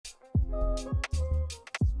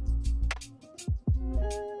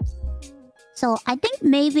So I think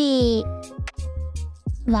maybe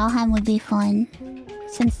Valheim would be fun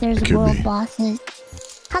since there's world bosses.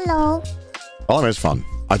 Hello. Valheim is fun.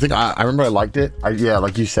 I think I remember I liked it. Yeah,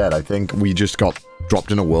 like you said, I think we just got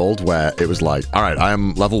dropped in a world where it was like, all right, I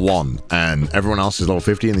am level 1 and everyone else is level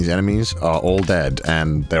 50 and these enemies are all dead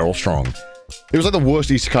and they're all strong. It was like the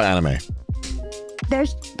worst isekai anime.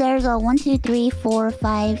 There's a 1, 2, 3, 4,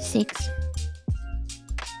 5, 6,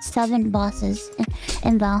 7 bosses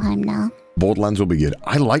in Valheim now. Borderlands will be good.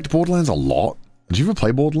 I liked Borderlands a lot. Did you ever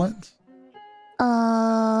play Borderlands?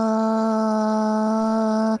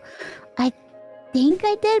 I think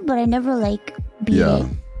I did, but I never like beat it.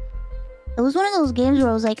 It was one of those games where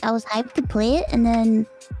I was like, I was hyped to play it, and then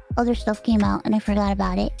other stuff came out, and I forgot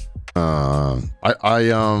about it.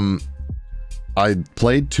 I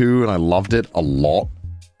played 2 and I loved it a lot,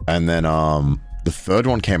 and then the third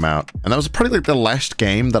one came out, and that was probably like the last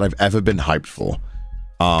game that I've ever been hyped for.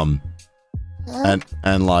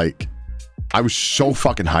 And like, I was so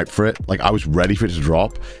fucking hyped for it. Like, I was ready for it to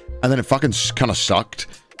drop, and then it fucking kind of sucked,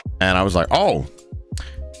 and I was like, oh.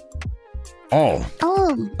 I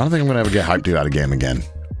don't think I'm gonna ever get hyped to that game again.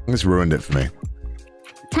 This ruined it for me.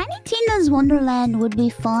 Tiny Tina's Wonderland would be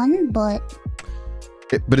fun, but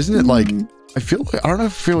isn't it like, I feel like, I don't know, I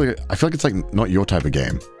feel like it's like not your type of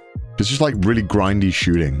game. It's just like really grindy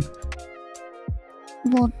shooting.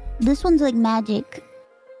 Well, this one's like magic.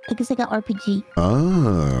 Like it's like an RPG.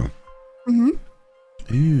 Oh.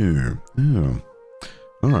 Ew.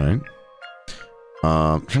 All right.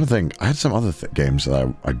 I'm trying to think. I had some other games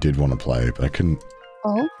that I did want to play, but I couldn't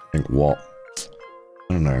think what.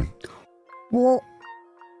 I don't know. Well,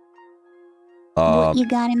 what you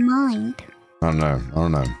got in mind? I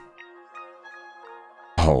don't know.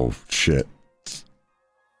 Oh, shit.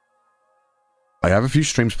 I have a few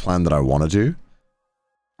streams planned that I want to do.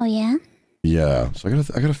 Oh, yeah? Yeah, so I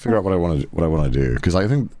gotta figure out what I want to do, because I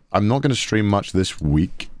think I'm not going to stream much this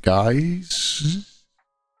week, guys.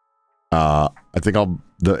 I think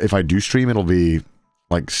if I do stream, it'll be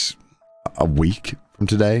like a week from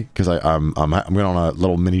today, because I'm going on a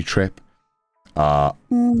little mini trip. So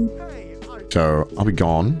I'll be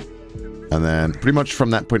gone, and then pretty much from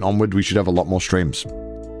that point onward, we should have a lot more streams.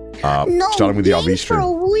 Starting with the RV stream. For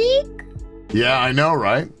a week? Yeah, I know,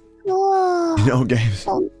 right? Whoa. No games.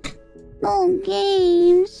 No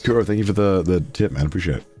games. Sure, thank you for the tip, man.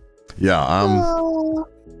 Appreciate it. Yeah,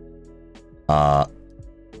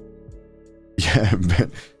 yeah,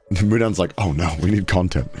 Mudan's like, oh no, we need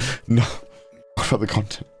content. No, what about the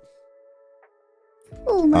content?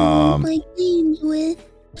 Oh my, play games with.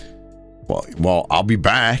 Well, I'll be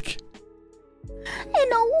back.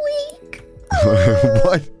 In a week.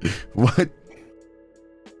 What?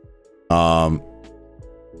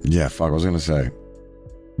 Yeah, fuck, I was gonna say.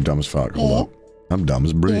 I'm dumb as fuck. Hold up. I'm dumb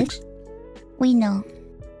as bricks. We know.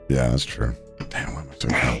 Yeah, that's true. Damn, why am I so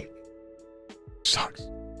dumb? Sucks.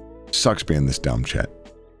 Sucks being this dumb, chat.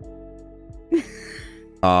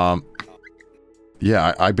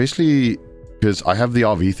 Yeah, I basically, because I have the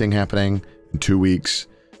RV thing happening in 2 weeks.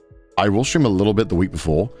 I will stream a little bit the week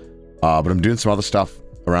before, but I'm doing some other stuff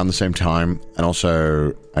around the same time, and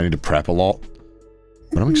also I need to prep a lot.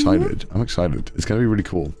 But I'm excited. I'm excited. It's gonna be really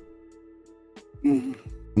cool. And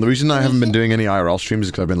the reason I haven't been doing any IRL streams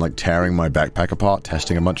is because I've been like tearing my backpack apart,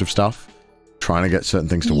 testing a bunch of stuff, trying to get certain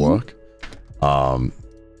things to work.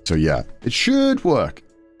 So yeah, it should work,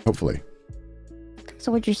 hopefully.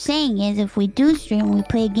 So what you're saying is, if we do stream and we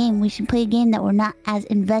play a game, we should play a game that we're not as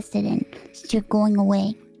invested in, since you're going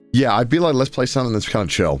away. Yeah, I'd be like, let's play something that's kind of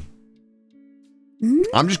chill.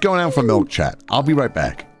 I'm just going out for milk, chat. I'll be right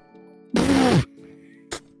back.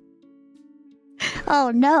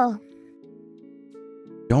 Oh no.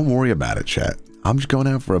 Don't worry about it, chat. I'm just going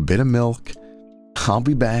out for a bit of milk. I'll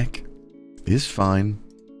be back. It's fine.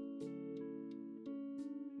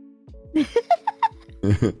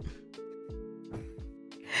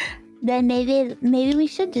 Then maybe we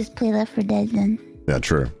should just play Left 4 Dead then. Yeah,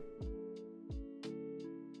 true.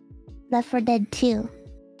 Left 4 Dead 2.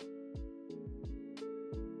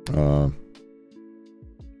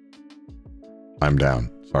 I'm down.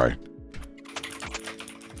 Sorry.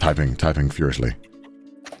 Typing furiously.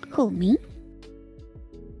 Who, me?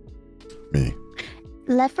 Me.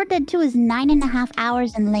 Left 4 Dead 2 is 9.5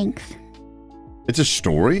 hours in length. It's a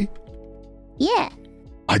story? Yeah.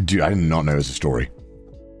 I did not know it was a story.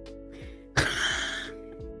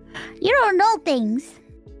 You don't know things.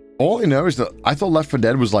 All I know is that I thought Left 4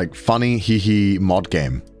 Dead was like funny hee mod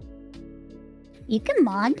game. You can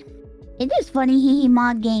mod. It is funny hee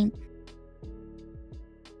mod game.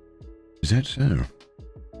 Is that so?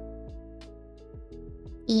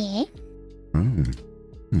 Yeah. Mm.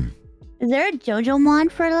 Hmm. Is there a JoJo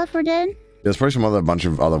mod for Left 4 Dead? There's probably some other bunch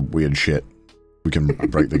of other weird shit we can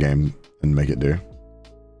break the game and make it do.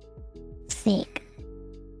 Sick.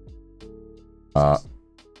 There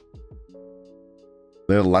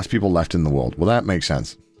are less people left in the world. Well, that makes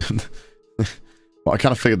sense. Well, I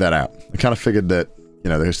kind of figured that out. I kind of figured that, you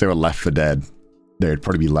know, if they were left for dead, they would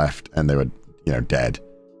probably be left and they would, you know, dead.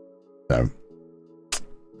 So.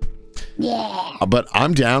 Yeah. But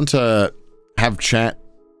I'm down to have chat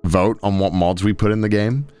vote on what mods we put in the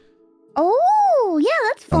game. Oh, yeah,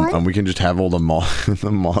 that's fun. And we can just have all the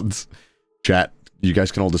mods chat. You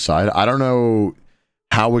guys can all decide. I don't know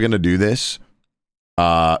how we're going to do this.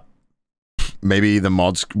 Maybe the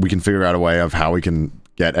mods, we can figure out a way of how we can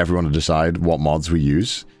get everyone to decide what mods we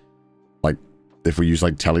use. Like, if we use,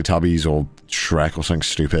 like, Teletubbies or Shrek or something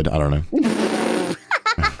stupid. I don't know.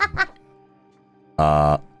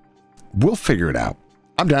 We'll figure it out.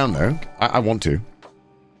 I'm down, though. I want to.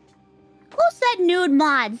 Who said nude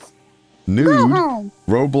mods? Nude Go home.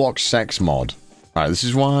 Roblox sex mod. Alright, this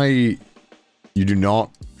is why you do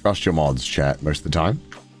not trust your mods, chat, most of the time.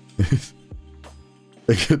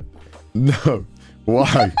 No.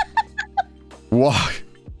 Why? Why?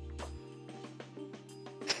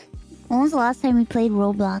 When was the last time we played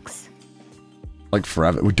Roblox? Like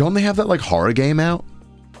forever. Don't they have that like horror game out?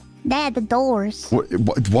 Dad, the doors.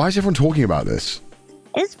 Why is everyone talking about this?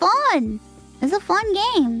 It's fun. It's a fun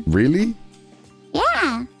game. Really?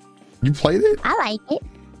 Yeah. You played it? I like it.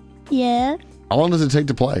 Yeah. How long does it take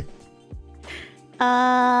to play?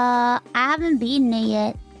 I haven't beaten it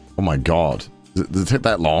yet. Oh my god. Does it take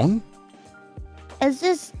that long? It's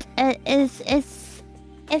just, it's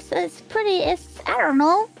pretty, I don't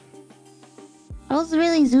know. I was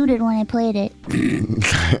really zooted when I played it.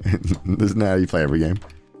 Isn't that how you play every game?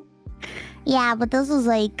 Yeah, but this was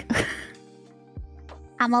like,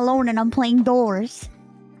 I'm alone and I'm playing doors.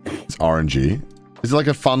 It's RNG. Is it like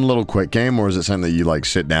a fun little quick game, or is it something that you like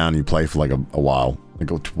sit down and you play for like a while?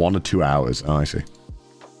 Like 1 to 2 hours? Oh, I see.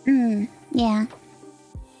 Yeah.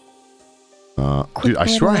 Dude, I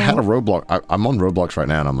swear I had a Roblox. I'm on Roblox right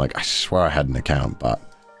now, and I'm like, I swear I had an account, but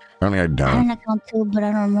apparently I don't. I had an account too, but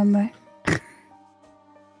I don't remember.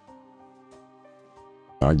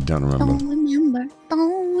 I don't remember. Don't remember.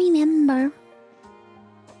 Don't remember.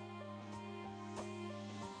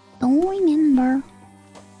 Don't remember.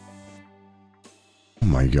 Oh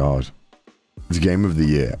my god. It's game of the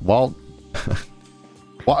year. Well,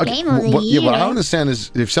 Game of the year? Yeah, what I don't understand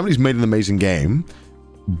is if somebody's made an amazing game,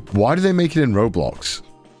 why do they make it in Roblox?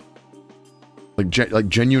 Like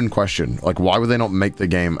genuine question. Like, why would they not make the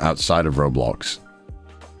game outside of Roblox?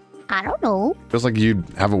 I don't know. Feels like you'd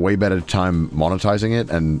have a way better time monetizing it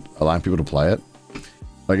and allowing people to play it.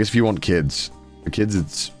 I guess if you want kids, for kids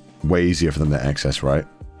it's way easier for them to access, right?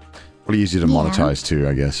 Pretty easy to monetize too,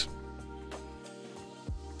 I guess.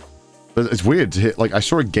 But it's weird to hit, like, I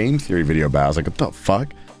saw a game theory video about it. I was like, what the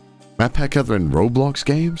fuck? Map pack other in Roblox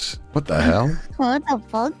games? What the hell? What the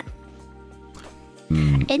fuck?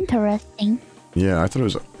 Interesting. Yeah, I thought it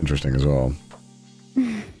was interesting as well.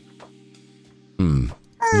 Even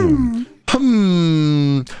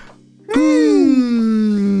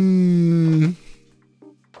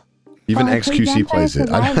XQC plays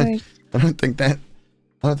it. I don't think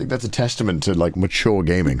that's a testament to like mature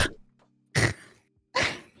gaming.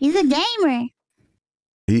 He's a gamer.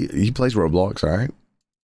 He plays Roblox, all right?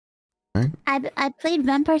 I played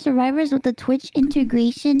Vampire Survivors with the Twitch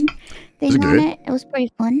integration thing it on good? it. It was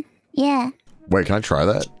pretty fun. Yeah. Wait, can I try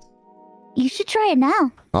that? You should try it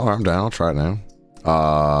now. Oh, I'm down. I'll try it now.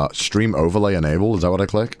 Stream overlay enable. Is that what I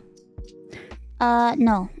click?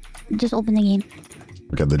 No. Just open the game.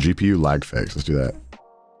 Okay, the GPU lag fix. Let's do that.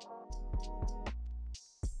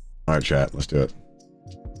 All right, chat. Let's do it.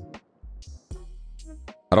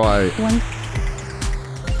 How do I...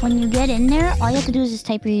 When you get in there, all you have to do is just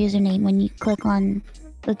type your username when you click on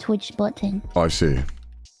the Twitch button. Oh, I see.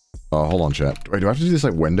 Hold on, chat. Wait, do I have to do this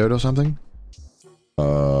like windowed or something?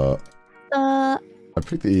 I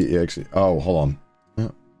picked the exe. Oh, hold on. Yeah.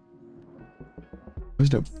 Why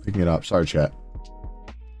is it picking it up? Sorry, chat.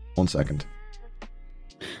 1 second.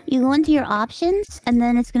 You go into your options, and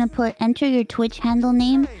then it's gonna put enter your Twitch handle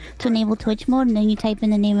name to enable Twitch mode, and then you type in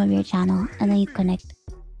the name of your channel, and then you connect.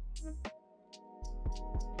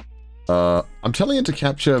 I'm telling it to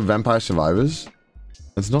capture Vampire Survivors.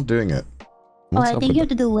 It's not doing it. What's I think you have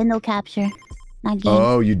to do window capture, not game.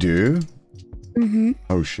 Oh, you do? Mm-hmm.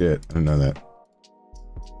 Oh shit, I didn't know that.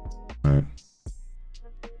 Alright.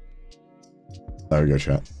 There we go,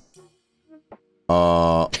 chat.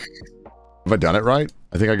 Have I done it right?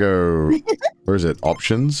 I think I go... Where is it?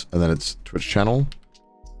 Options, and then it's Twitch channel.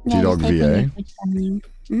 CDawgVA.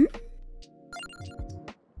 Hmm?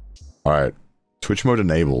 Alright. Twitch mode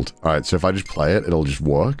enabled. Alright, so if I just play it, it'll just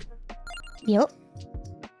work? Yep.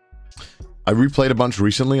 I replayed a bunch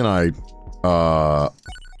recently and I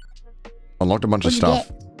unlocked a bunch of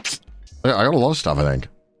stuff. I got a lot of stuff, I think.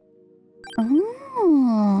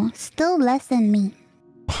 Oh, still less than me.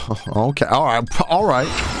 Okay, alright.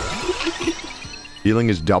 Healing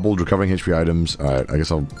is doubled, recovering HP items. Alright, I guess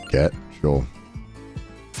I'll get. Sure.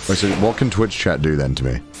 Wait, so what can Twitch chat do then to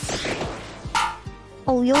me?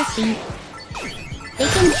 Oh, you'll see. They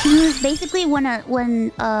can choose basically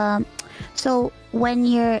so when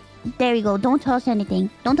you're there you go. Don't touch anything.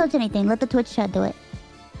 Don't touch anything. Let the Twitch chat do it.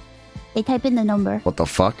 They type in the number. What the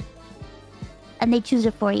fuck? And they choose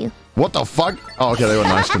it for you. What the fuck? Oh, okay, they were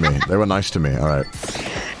nice to me. They were nice to me. Alright.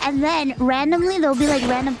 And then randomly there'll be like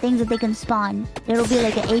random things that they can spawn. There'll be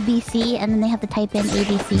like an ABC and then they have to type in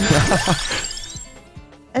ABC.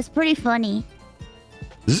 It's pretty funny.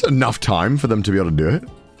 Is this enough time for them to be able to do it?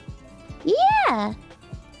 Yeah.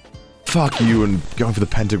 Fuck you and going for the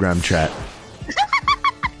pentagram chat.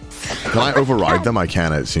 Can I override them? I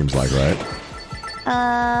can, it seems like, right?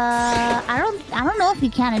 I don't know if you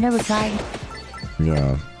can. I never tried.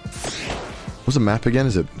 Yeah. What's the map again?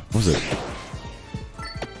 What was it?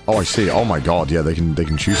 Oh, I see. Oh my god, yeah, they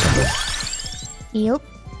can choose something. Yep.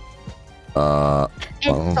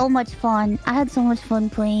 It's so much fun. I had so much fun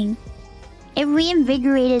playing. It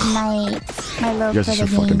reinvigorated my love for the game. You guys are so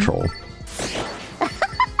fucking troll.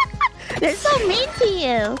 They're so mean to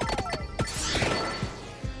you.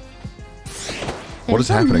 What is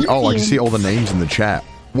happening? Oh, I can see all the names in the chat.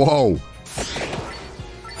 Whoa.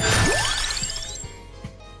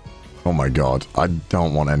 Oh my god. I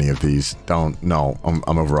don't want any of these. Don't. No.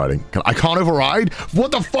 I'm overriding. I can't override?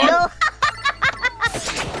 What the fuck? No.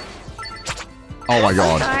 Oh my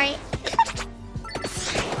god. Sorry.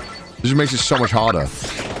 This just makes it so much harder.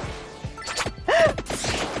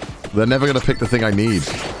 They're never gonna pick the thing I need.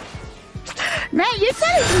 Man, your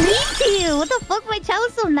chat is mean to you. What the fuck? My chat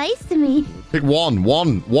was so nice to me. Pick one.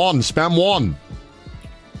 Spam one.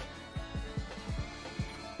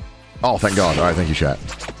 Oh, thank god. Alright, thank you, chat.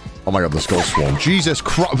 Oh my god, the skull swarm. Jesus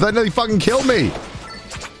Christ. They nearly fucking killed me.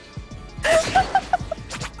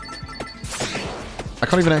 I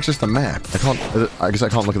can't even access the map. I guess I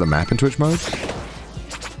can't look at the map in Twitch mode?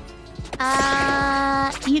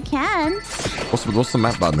 You can. What's the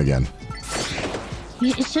map button again?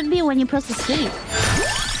 It should be when you press escape.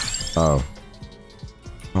 Oh.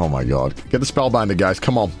 Oh my god. Get the spellbinder, guys.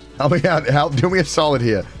 Come on. Help me out. Do me a solid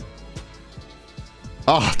here.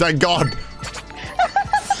 Oh, thank god.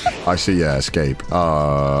 I see, yeah, escape.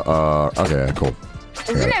 Okay, cool.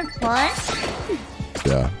 Isn't it fun?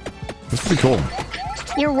 Yeah. That's pretty cool.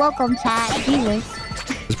 You're welcome, chat. Jesus.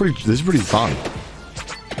 This is pretty fun.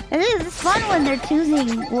 It is. It's fun when they're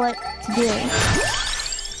choosing what to do.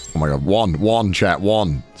 Oh my god. One, chat.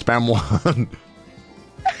 One. Spam one.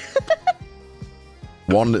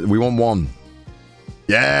 One. We want one.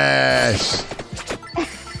 Yes!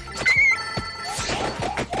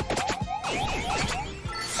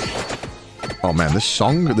 Oh man, this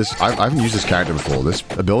song, I haven't used this character before. This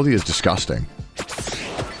ability is disgusting.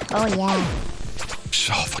 Oh yeah.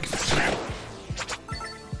 So fucking good.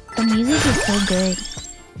 The music is so good.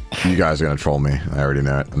 You guys are gonna troll me. I already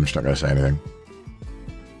know it. I'm just not gonna say anything.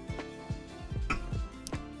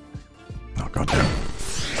 Oh goddamn.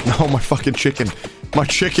 No, my fucking chicken. My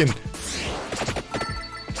chicken.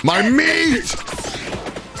 My meat!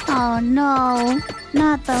 Oh no.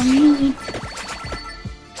 Not the meat.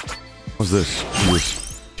 What's this?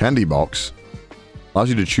 This candy box. Allows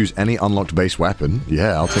you to choose any unlocked base weapon.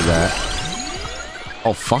 Yeah, I'll take that.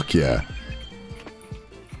 Oh, fuck yeah.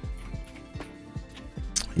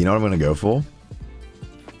 You know what I'm gonna go for?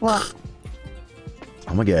 What?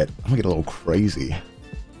 I'm gonna get a little crazy.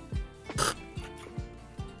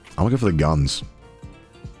 I'm gonna go for the guns.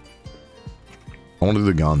 I wanna do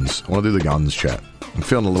the guns. I wanna do the guns, chat. I'm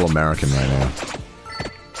feeling a little American right now.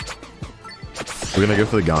 We're gonna go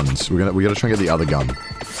for the guns. We gotta try and get the other gun.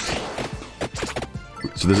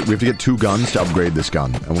 So we have to get 2 guns to upgrade this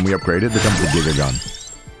gun, and when we upgrade it, it becomes the Giga gun.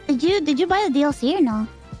 Did you buy the DLC or no?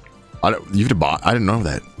 You have to buy. I didn't know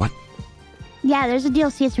that. What? Yeah, there's a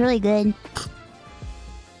DLC. It's really good.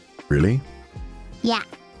 Really? Yeah.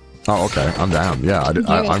 Oh, okay. I'm down. Yeah,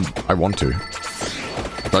 I want to.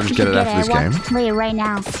 Should I just get it after this game? Play it right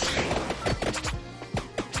now.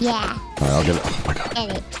 Yeah. Alright, I'll get it. Oh my god.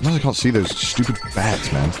 Get it. I can't see those stupid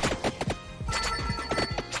bats, man.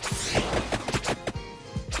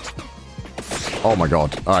 Oh my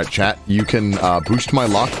god. Alright, chat. You can boost my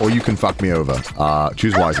luck or you can fuck me over.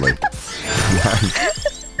 Choose wisely.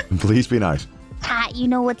 Please be nice. Pat, you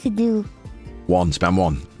know what to do. 1. Spam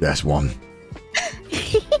 1. Yes, 1.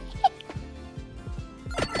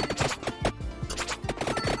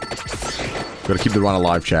 Gotta keep the run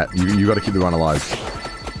alive, chat. You gotta keep the run alive.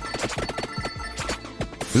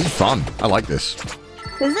 This is fun. I like this.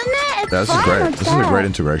 Isn't it? It's this fun. is great. This is a great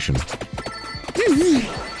integration.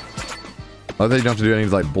 Oh, they don't have to do any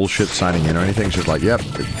like bullshit signing in or anything. It's just like, yep,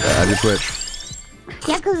 add your Twitch.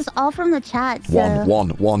 Yeah, because it's all from the chat. So.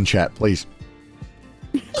 One chat, please.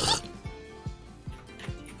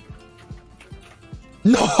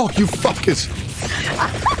 No, you fuckers! Oh,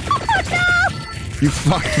 no! You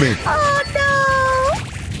fucked me. Oh no!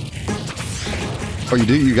 Oh,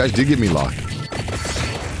 you guys did give me luck.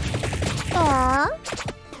 Yeah.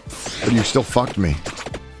 But you still fucked me.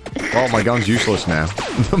 Oh, my gun's useless now.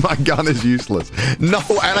 My gun is useless. No,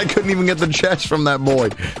 and I couldn't even get the chest from that boy.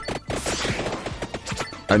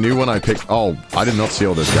 I knew when I picked... Oh, I did not see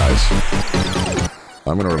all this, guys.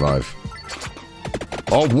 I'm gonna revive.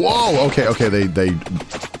 Oh, whoa! Okay, they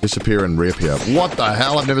disappear and reappear. What the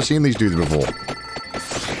hell? I've never seen these dudes before.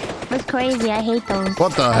 That's crazy. I hate those.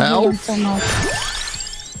 What the I hell? hate them so much.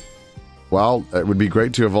 Well, it would be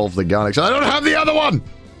great to evolve the gun, except I don't have the other one!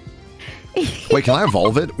 Wait, can I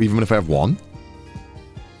evolve it, even if I have one?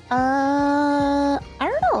 I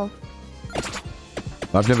don't know.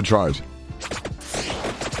 I've never tried.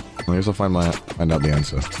 I guess I'll find out the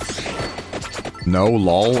answer. No,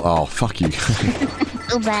 lol. Oh, fuck you.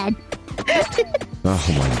 So bad.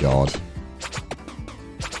 Oh my god.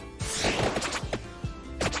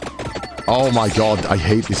 Oh my god, I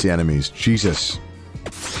hate these enemies. Jesus.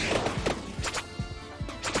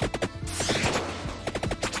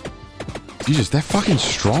 Jesus, they're fucking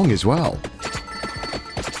strong as well.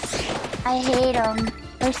 I hate them.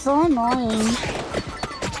 They're so annoying.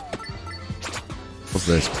 What's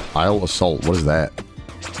this? Pile assault. What is that?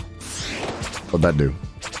 What'd that do?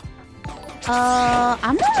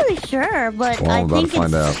 I'm not really sure, but Well, I I'm about think to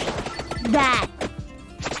find out. that.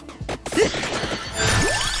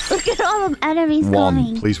 Look at all the enemies One.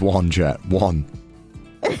 coming. Please, one, chat. One.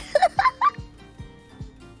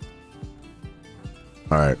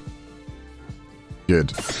 Alright. Good.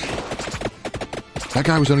 That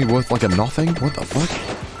guy was only worth like a nothing? What the fuck?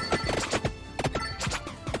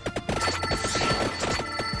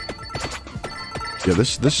 Yeah,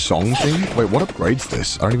 this song thing? Wait, what upgrades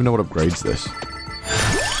this? I don't even know what upgrades this.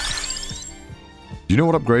 Do you know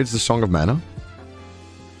what upgrades the Song of Mana?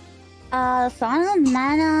 Song of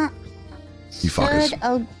Mana. You fuckers. Should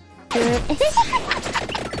upgrade.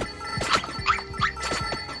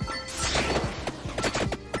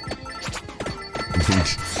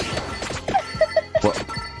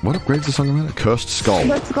 What upgrades the Song of Mana? Cursed Skull.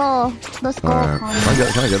 Let's go. Let's go. Right.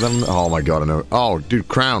 Can I get them? Oh my god, I know. Oh, dude,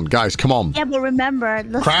 Crown. Guys, come on. Yeah, but remember,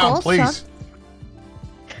 the Crown, skull please. sucks.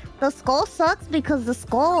 The skull sucks because the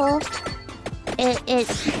skull, Yeah,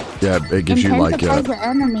 it gives you like... intensifies the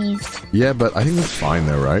enemies. Yeah, but I think that's fine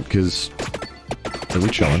though, right? Because... Are we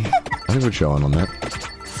chilling? I think we're chilling on that.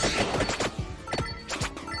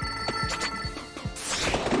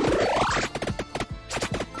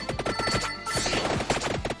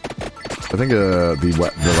 I think the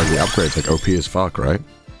upgrades like OP as fuck, right?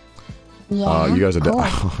 Yeah. You guys are. cool.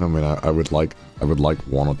 I mean, I would like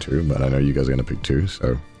one or two, but I know you guys are gonna pick two.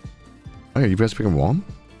 So, okay, you guys picking one?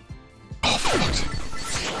 Oh fuck!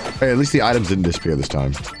 Hey, at least the items didn't disappear this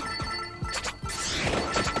time.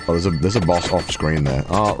 Oh, there's a boss off screen there.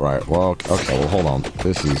 Oh, right. Well, okay. Well, hold on.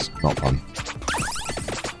 This is not fun.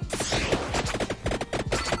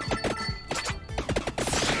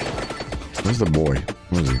 Where's the boy?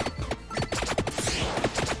 Where is he?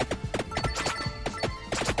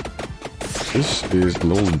 This is a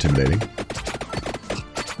little intimidating.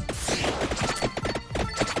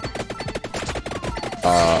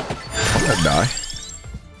 I'm gonna die.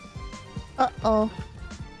 Uh-oh.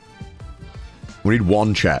 We need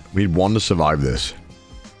one, chat. We need one to survive this.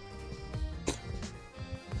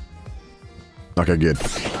 Okay, good.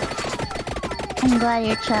 I'm glad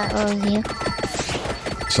your chat owes you.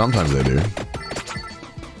 Sometimes they do.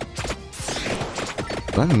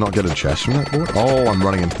 Did I not get a chest from that board? Oh, I'm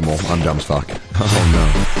running into them all. I'm dumb as fuck.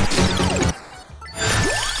 Oh,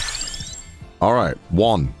 no. Alright,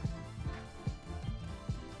 one.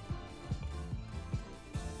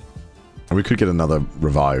 And we could get another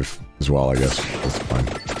revive as well, I guess. That's fine.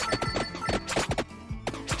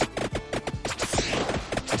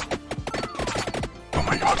 Oh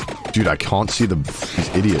my god. Dude, I can't see these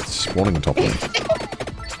idiots spawning on top of me.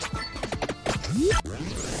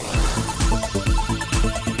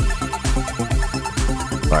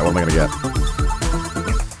 Right, what am I gonna get?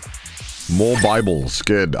 More Bibles.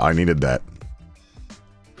 Good. I needed that.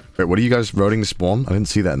 Wait, what are you guys voting to spawn? I didn't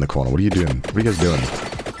see that in the corner. What are you doing? What are you guys doing?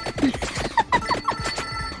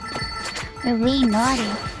 They're really naughty.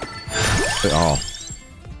 Oh.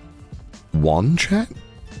 One chat?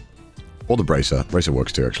 Or the bracer. Bracer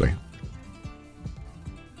works too, actually.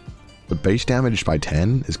 The base damage by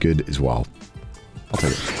 10 is good as well. I'll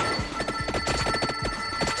take it.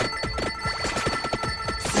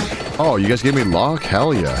 Oh, you guys gave me luck?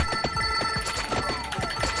 Hell yeah.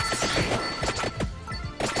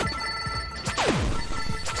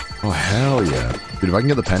 Oh, hell yeah. Dude, if I can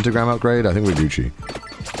get the pentagram upgrade, I think we're Gucci.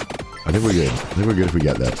 I think we're good. I think we're good if we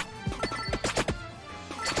get that.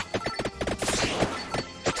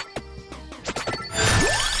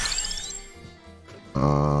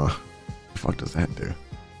 What the fuck does that do?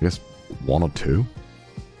 I guess 1 or 2?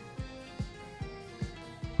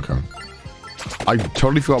 Okay. I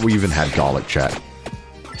totally forgot we even had garlic, chat.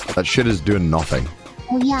 That shit is doing nothing.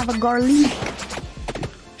 Oh yeah, the garlic.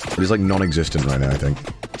 It is like non-existent right now, I think.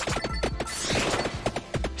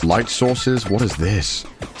 Light sources? What is this?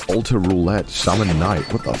 Alter roulette, summon night.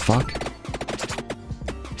 What the fuck?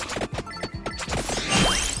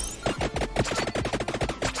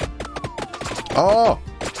 Oh!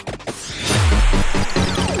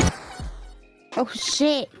 Oh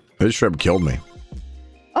shit. This shrimp killed me.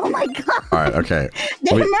 Oh my god. Alright, okay.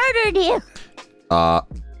 They murdered you. The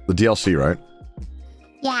DLC, right?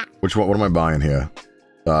 Yeah. Which one? What am I buying here?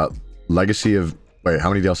 Legacy of... Wait, how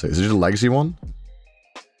many DLC? Is it just a legacy one?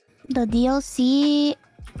 The DLC...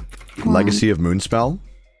 Legacy of Moonspell?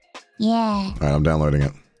 Yeah. Alright, I'm downloading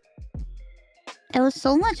it. It was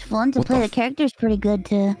so much fun to play. The character's pretty good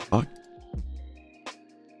too. Fuck.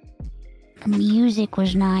 The music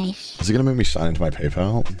was nice. Is it gonna make me sign into my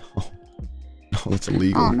PayPal? No. No, that's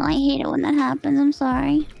illegal. Oh no, I hate it when that happens. I'm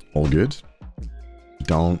sorry. All good.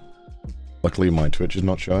 Don't. Luckily, my Twitch is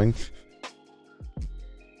not showing.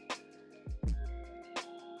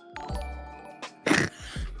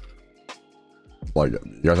 Like,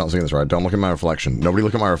 you guys aren't seeing this, right? Don't look at my reflection. Nobody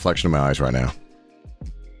look at my reflection in my eyes right now.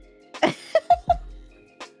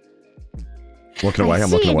 Looking away, I'm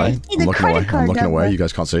looking away. I'm looking away, I'm looking away. You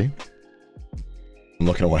guys can't see. I'm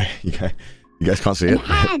looking away. You guys can't see it.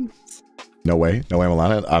 No way. No way I'm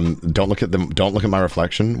allowed it. Don't look at them. Don't look at my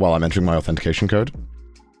reflection while I'm entering my authentication code.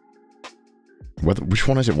 Which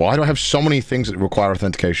one is it? Why do I have so many things that require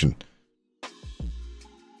authentication?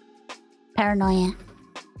 Paranoia.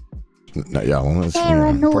 No, yeah, well, it's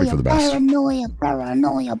probably for the best.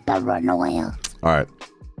 Paranoia. Alright.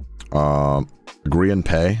 Agree and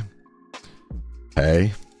pay.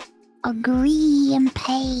 Pay. Agree and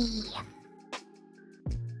pay.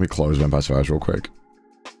 Let me close Vampire Survivors real quick.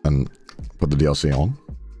 And put the DLC on.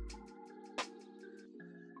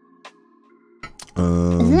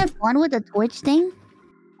 Isn't it fun with the Twitch thing?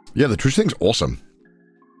 Yeah, the Twitch thing's awesome.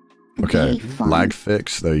 Okay, lag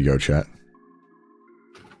fix. There you go, chat.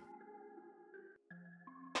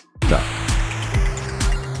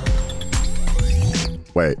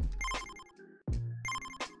 Wait.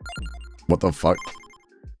 What the fuck?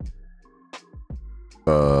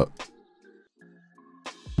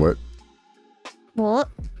 What? What?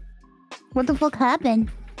 What the fuck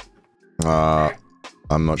happened? I'm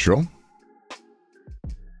not sure.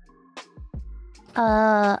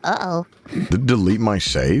 Uh-oh. Did it delete my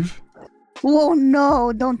save? Oh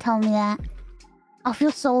no, don't tell me that. I'll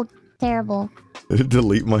feel so terrible. Did it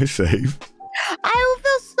delete my save? I will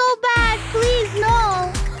feel so bad, please,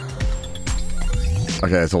 no!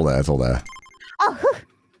 Okay, it's all there, it's all there. Oh.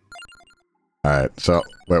 Alright, so,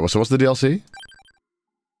 wait, so what's the DLC?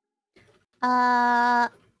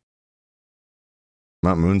 Mount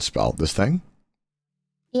Moonspell, this thing?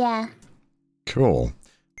 Yeah. Cool.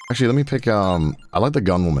 Actually, let me pick, I like the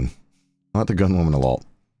gunwoman. I like the gunwoman a lot.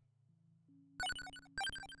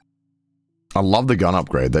 I love the gun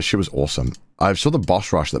upgrade. That shit was awesome. I saw the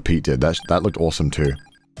boss rush that Pete did. That looked awesome too.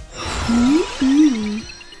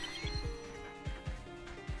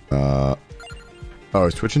 Oh,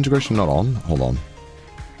 is Twitch integration not on? Hold on.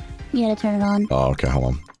 You gotta turn it on. Oh, okay, hold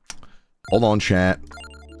on. Hold on, chat.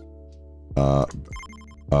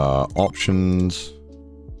 Options.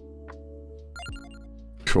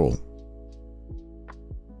 Cool.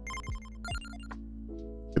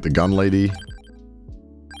 Get the gun lady.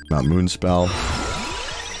 Mount Moonspell.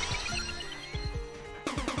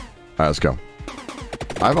 Alright, let's go.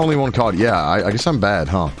 I have only one card. Yeah, I guess I'm bad,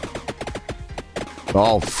 huh?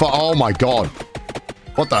 Oh my god.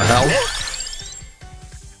 What the hell?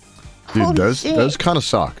 Dude, those kind of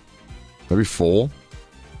suck. Maybe 4?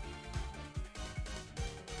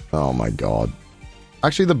 Oh my god.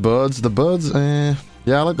 Actually, the birds, yeah,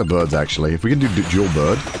 Yeah, I like the birds, actually. If we can do dual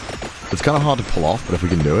bird, it's kind of hard to pull off, but if we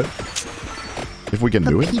can do it. If we can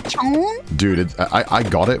do it. Dude, I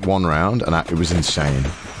got it one round, and it was insane.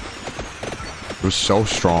 It was so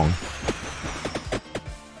strong.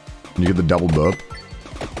 And you get the double burp.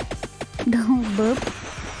 Double burp?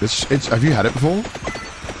 Have you had it before?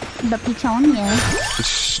 The pichon, yeah.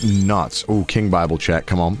 It's nuts. Oh, King Bible chat,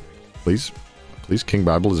 come on. Please. Please, King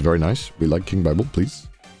Bible is very nice. We like King Bible, please.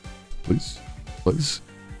 Please. Please.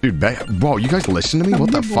 Dude, bro, you guys listen to me?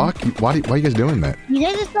 What the fuck? Why are you guys doing that? You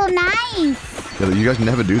guys are so nice. Yeah, you guys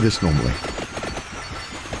never do this normally.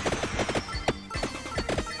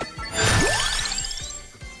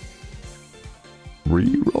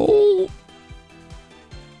 Reroll.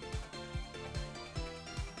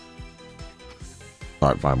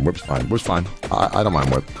 Alright, fine. Whip's fine. Whip's fine. I don't mind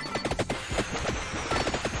whip.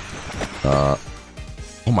 Oh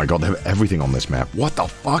my god, they have everything on this map. What the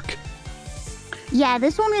fuck? Yeah,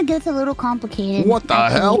 this one gets a little complicated. What the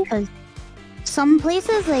hell? Because some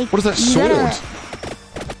places, like... What is that sword?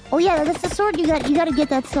 Oh yeah, that's the sword. You gotta get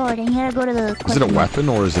that sword, and you gotta go to the... Is it a weapon,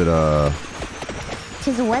 or is it a... It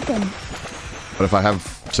is a weapon. But if I have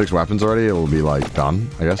 6 weapons already, it will be, like, done.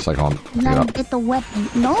 I guess I can't You gotta get the weapon.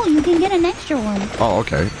 No, you can get an extra one. Oh,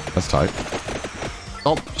 okay. That's tight.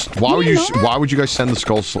 Oh, why would you guys send the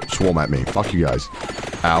skull swarm at me? Fuck you guys.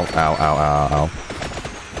 Ow, ow, ow, ow, ow.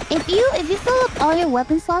 If you fill up all your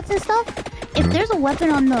weapon slots and stuff, if there's a weapon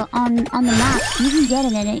on the map, you can get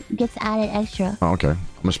it and it gets added extra. Oh, okay. I'm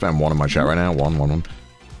gonna spam one in my chat right now. One. I'm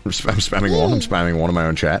spamming one. I'm spamming one in my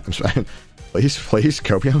own chat. I'm spamming. Please,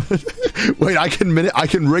 copium. Wait, I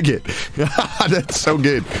can rig it. That's so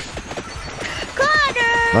good.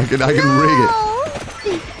 Connor! I can rig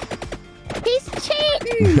it. He's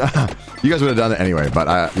cheating. You guys would have done it anyway, but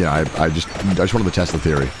I just wanted to test the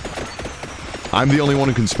theory. I'm the only one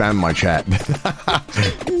who can spam my chat.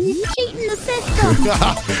 He's cheating the system.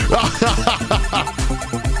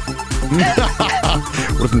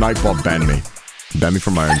 What if Nightbot banned me? Banned me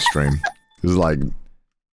from my own stream. This is like...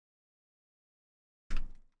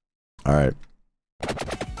 Alright.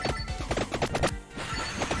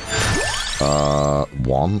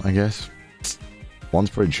 One, I guess. One's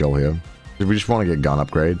pretty chill here. We just want to get gun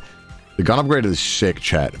upgrade. The gun upgrade is sick,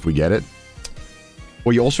 chat, if we get it.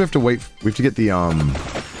 Well, you also have to wait. We have to get the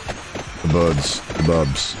birds. The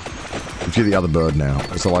burbs. We have to get the other bird now.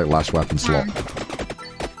 It's the, like, last weapon slot.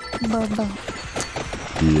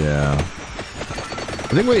 Yeah.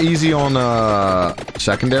 I think we're easy on,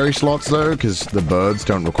 secondary slots, though, because the birds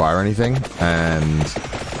don't require anything, and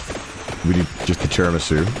we do just the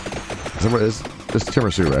tiramisu. Is that what it is? It's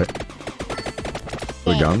tiramisu, right?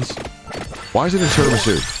 The guns? Why is it a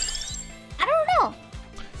tiramisu?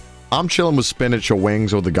 I'm chilling with spinach or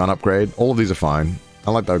wings or the gun upgrade. All of these are fine.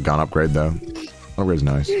 I like the gun upgrade though. Upgrade's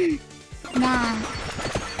nice. Nah.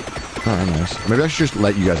 Alright, nice. Maybe I should just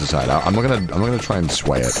let you guys decide. I'm not gonna try and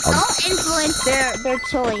sway it. Don't influence their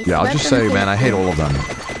choice. Yeah, I'll just say, man, I hate all of them.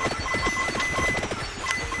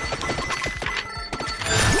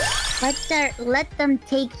 Let them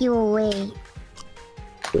take you away.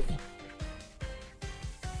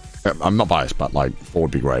 I'm not biased, but like 4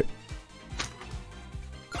 would be great.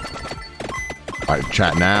 Alright,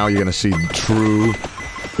 chat, now you're gonna see the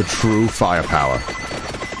true firepower.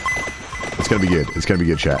 It's gonna be good. It's gonna be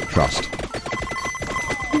good, chat. Trust.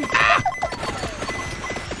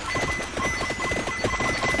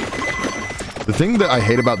 The thing that I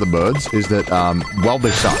hate about the birds is that, well,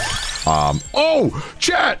 they suck. Oh!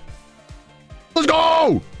 Chat! Let's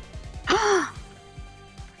go!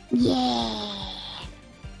 Yeah.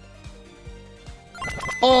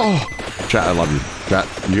 Oh! Chat, I love you. Chat,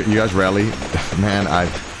 you guys rally. Man,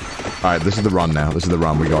 Alright, this is the run now. This is the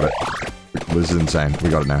run. We got it. This is insane. We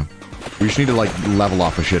got it now. We just need to, like, level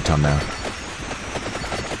up a shit ton now.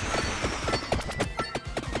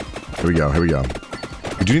 Here we go. Here we go.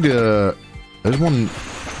 We do need to... There's one...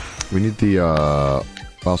 We need the,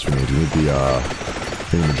 What else we need? We need the,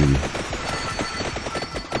 thingamajiggy.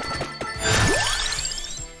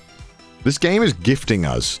 This game is gifting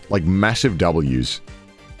us, like, massive W's.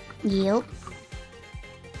 Yep.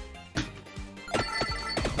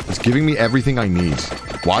 It's giving me everything I need.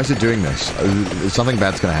 Why is it doing this? Something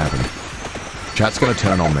bad's gonna happen. Chat's gonna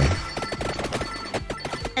turn on me.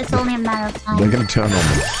 It's only a matter of time. They're gonna turn on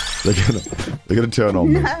me. They're gonna turn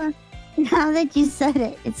on me. Now that you said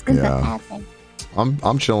it, it's gonna happen.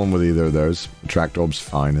 I'm chilling with either of those. Track orb's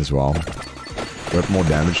fine as well. Whip more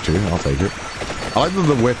damage too. I'll take it. I like that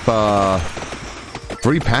the whip,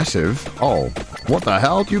 free passive. Oh, what the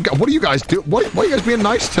hell? What do you guys do? Why are you guys being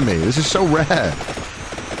nice to me? This is so rare.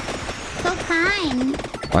 So kind.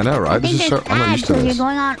 I know, right? This is so, I'm not used to this.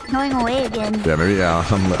 You're going away again. Yeah, maybe, yeah.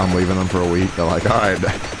 I'm leaving them for a week. They're like, alright,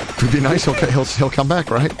 it would be nice, he'll come back,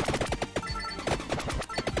 right?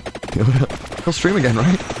 He'll stream again,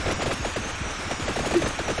 right?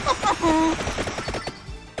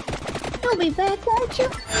 You'll be back, won't you?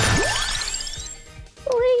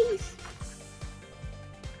 Please.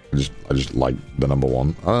 I just like the number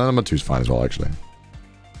 1. Number 2's fine as well, actually.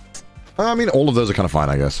 I mean, all of those are kind of fine,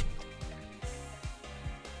 I guess.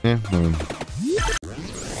 Yeah, I mean...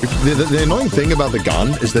 The annoying thing about the gun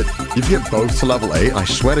is that if you get both to level 8, I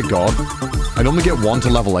swear to God, I normally get one to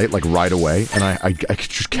level 8, like, right away, and I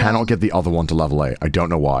just cannot get the other one to level 8. I don't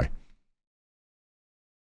know why.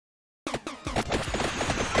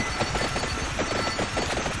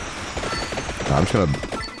 I'm just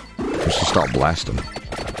gonna start blasting.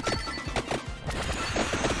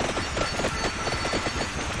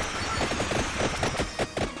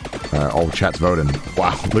 Oh, chat's voting.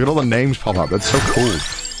 Wow, look at all the names pop up. That's so cool.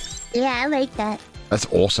 Yeah, I like that. That's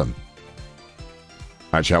awesome.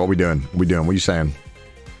 Alright, chat, what we doing? What are you saying?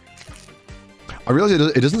 I realize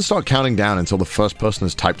it doesn't start counting down until the first person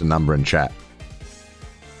has typed a number in chat.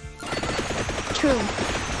 True.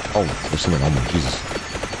 Oh, there's something on me. Jesus.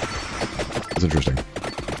 That's interesting.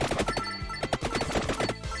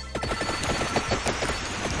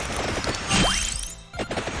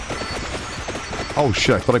 Oh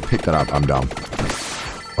shit, I thought I picked that up. I'm dumb.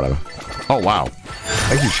 Whatever. Oh wow.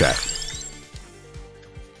 Thank you, chat.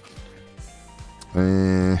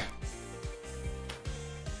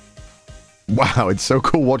 Wow, it's so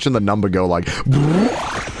cool watching the number go like...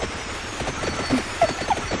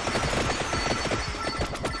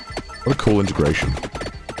 What a cool integration.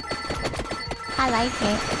 I like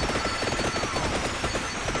it.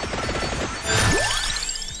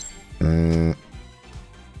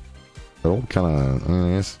 It all kind of, I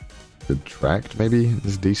guess, the tracked maybe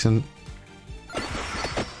is decent.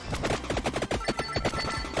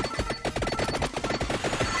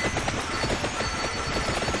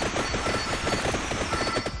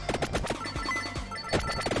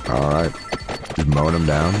 Alright. Just mowing them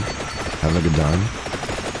down. Having a good time.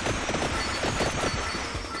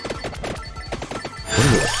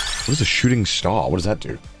 What is a shooting star? What does that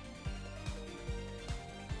do?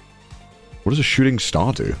 What does a shooting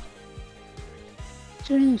star do?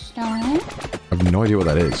 Shooting star? I have no idea what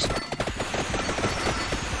that is.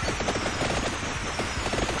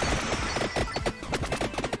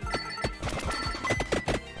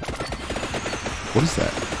 What is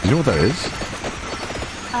that? Do you know what that is?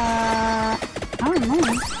 I don't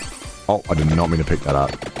know. Oh, I did not mean to pick that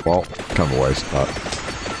up. Well, kind of a waste, but...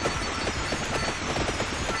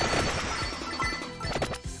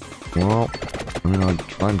 Well, I mean, I'd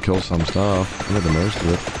try and kill some stuff. I made the most of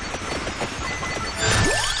it.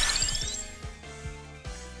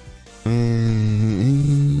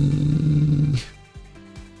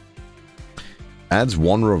 Adds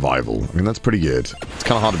 1 revival. I mean, that's pretty good. It's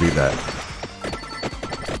kind of hard to beat that.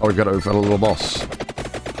 Oh, we got to overfill a little boss.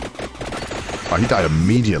 Oh, he died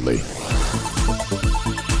immediately.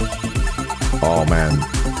 Oh, man.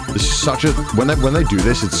 This is such a... When they do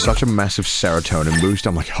this, it's such a massive serotonin boost.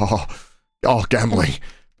 I'm like, oh, gambling.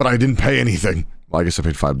 But I didn't pay anything. Well, I guess I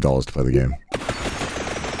paid $5 to play the game.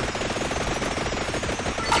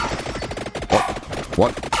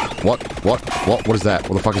 What is that?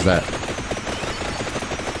 What the fuck is that?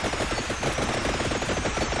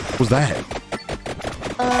 What was that?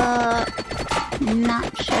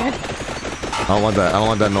 Not sure. I don't like that. I don't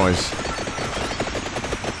like that noise.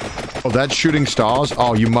 Oh, that's shooting stars?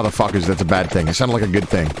 Oh, you motherfuckers, that's a bad thing. It sounded like a good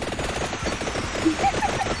thing.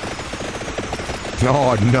 No,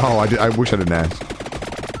 I wish I didn't ask.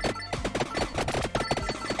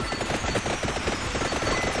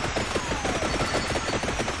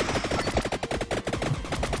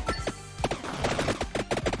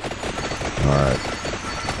 Alright.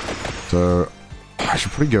 So, I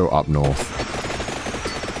should probably go up north.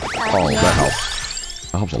 Oh, that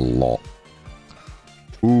helps. That helps a lot.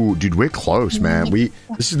 Ooh, dude, we're close, man.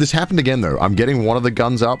 This happened again, though. I'm getting one of the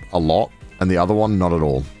guns up a lot, and the other one not at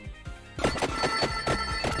all.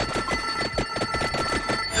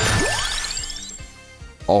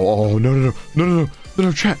 Oh, no,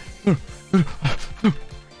 chat. No.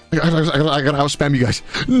 I gotta out-spam you guys.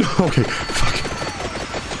 No, okay, fuck.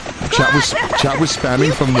 Chat was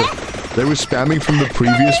spamming from the... They were spamming from the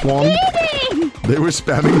previous one. They were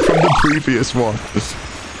spamming from the previous one.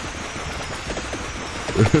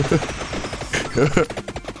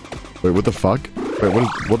 Wait, what the fuck? Wait,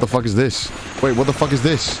 what the fuck is this? Wait, what the fuck is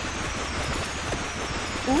this?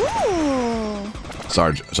 Ooh.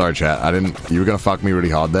 Sorry, chat. I didn't... You were gonna fuck me really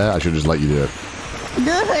hard there. I should just let you do it. Dude,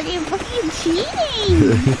 you're fucking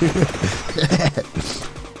cheating!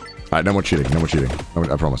 Alright, no more cheating. No more cheating. No,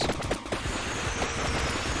 I promise.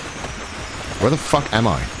 Where the fuck am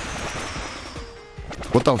I?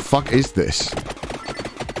 What the fuck is this?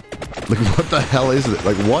 Like, what the hell is it?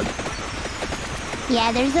 Like, what?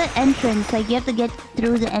 Yeah, there's an entrance. Like, you have to get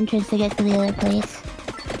through the entrance to get to the other place.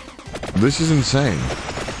 This is insane.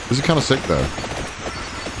 This is kind of sick, though.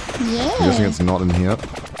 Yeah. I'm guessing it's not in here.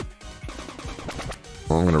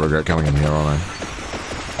 Well, I'm gonna regret coming in here, aren't I?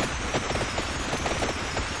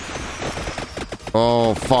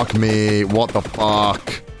 Oh, fuck me. What the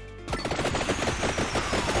fuck?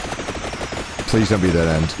 Please don't be that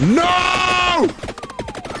end. No!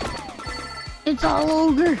 It's all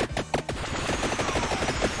over.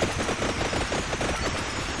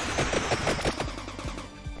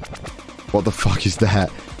 What the fuck is that?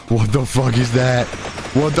 What the fuck is that?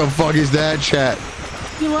 What the fuck is that, chat?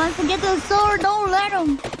 He wants to get the sword. Don't let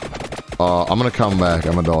him. I'm gonna come back.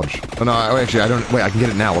 I'm gonna dodge. Oh, no, actually, I don't... Wait, I can get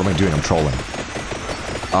it now. What am I doing? I'm trolling.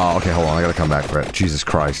 Oh, okay, hold on. I gotta come back for it. Jesus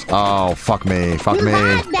Christ. Oh, fuck me. Fuck me. You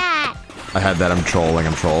had that. I had that. I'm trolling.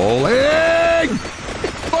 I'm trolling.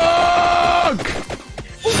 Fuck!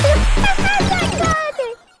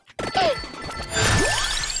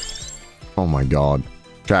 Oh my god.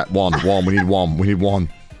 Chat, one. We need one. We need one.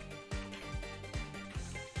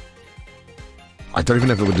 I don't even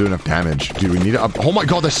know if it would do enough damage. Dude, we need it. Oh my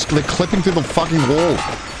god, they're clipping through the fucking wall.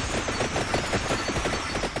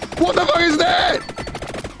 What the fuck is that?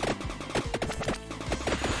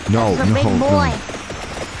 No, the big boy.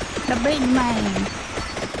 The big man.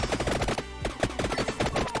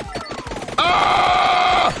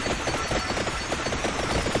 Ah!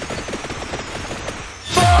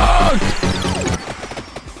 Fuck!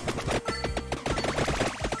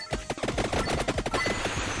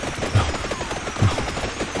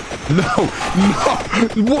 No!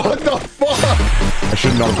 What the fuck? I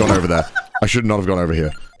should not have gone over there. I should not have gone over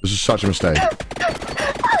here. This is such a mistake.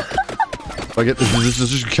 I get this. Does this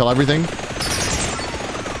just kill everything?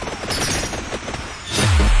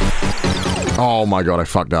 Oh my god, I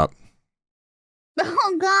fucked up.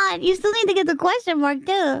 Oh god, you still need to get the question mark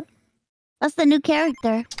too. That's the new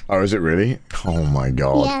character. Oh, is it really? Oh my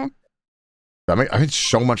god. Yeah. I made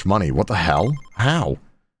so much money. What the hell? How?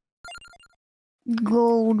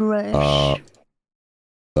 Gold rush.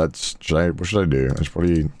 What should I do? I should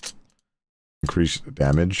probably increase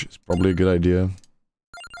damage. It's probably a good idea.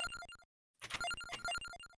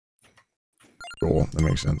 Sure, that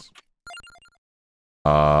makes sense.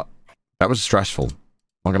 That was stressful.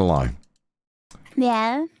 Not gonna lie.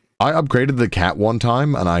 Yeah. I upgraded the cat one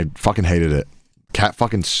time and I fucking hated it. Cat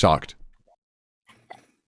fucking sucked.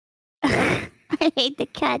 I hate the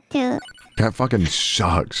cat too. Cat fucking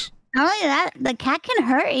sucks. Not only that, the cat can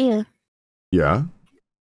hurt you. Yeah?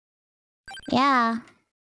 Yeah.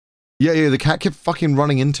 Yeah, the cat kept fucking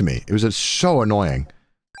running into me. It was so annoying.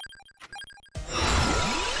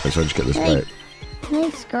 Okay, so I just get this back.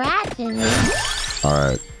 They scratches you.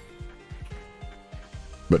 Alright.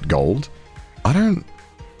 But gold? I don't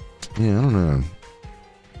know.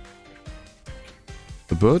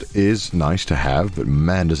 The bird is nice to have, but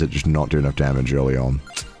man, does it just not do enough damage early on.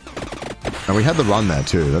 And we had the run there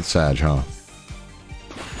too. That's sad, huh?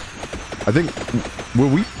 I think...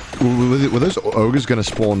 Were those ogres gonna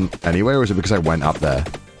spawn anyway, or is it because I went up there?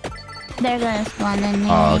 They're gonna spawn in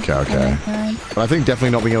there. Oh, okay. But I think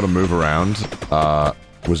definitely not being able to move around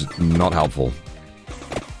was not helpful.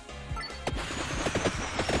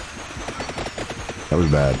 That was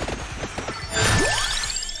bad.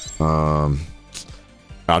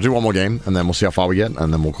 I'll do one more game, and then we'll see how far we get,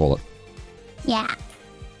 and then we'll call it. Yeah.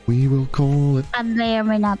 We will call it. I may or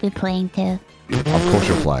may not be playing too. Of course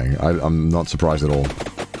you're playing. I'm not surprised at all.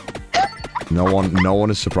 No one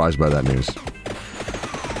is surprised by that news.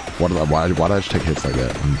 Why did I just take hits like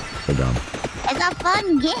that? I'm so dumb. It's a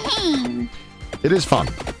fun game. It is fun.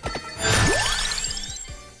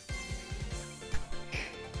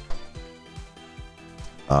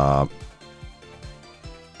 I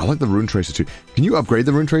like the Rune Tracer too. Can you upgrade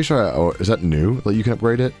the Rune Tracer, or is that new? Like you can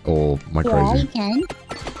upgrade it, or am I crazy? Yeah, you can.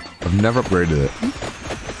 I've never upgraded it.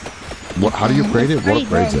 What? How do you upgrade it? What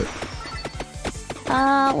upgrades it?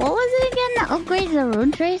 What was it again that upgrades the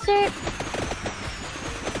Rune Tracer?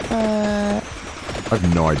 I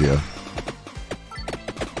have no idea.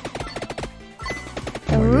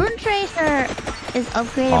 The Rune Tracer is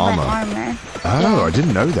upgraded by armor. Oh, yeah. I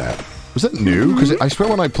didn't know that. Was that new? Because I swear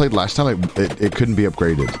when I played last time, it couldn't be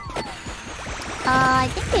upgraded. I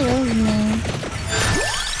think it is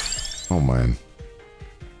new. Oh, man.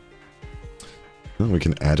 Then we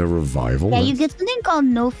can add a revival. Yeah, you get something called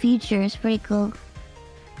no feature. It's pretty cool.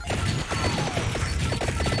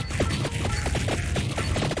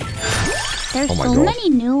 There's Oh my so God. many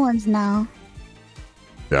new ones now.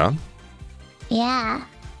 Yeah? Yeah.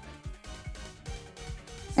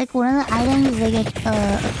 Like one of the items is like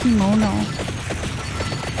a kimono.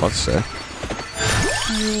 That's sick.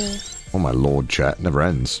 Yeah. Oh my lord, chat. Never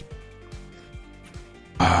ends.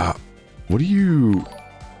 What do you...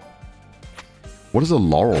 What does a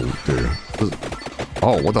laurel do?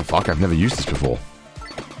 Oh, what the fuck? I've never used this before.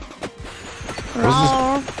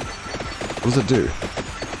 What does it do?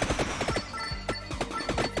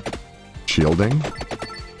 Shielding?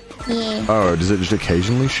 Yeah. Oh, does it just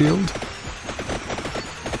occasionally shield?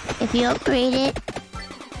 If you upgrade it,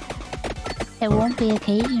 it won't be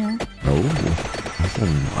occasional. Oh.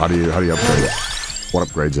 How do you upgrade it? What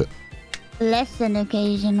upgrades it? Less than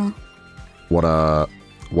occasional. What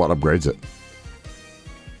upgrades it?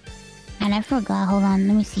 And I forgot. Hold on,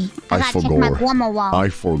 let me see. I gotta check forgot. my Guamo wall. I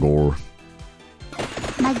forgot.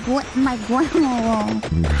 My Guamo wall.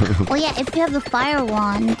 Oh yeah, if you have the fire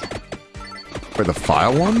wand. Wait, the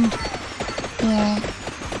fire wand? Yeah.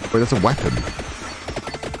 Wait, that's a weapon.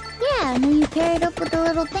 Yeah, and then you pair it up with the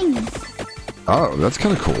little thingies. Oh, that's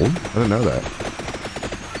kind of cool. I didn't know that.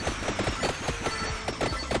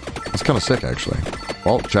 That's kind of sick, actually.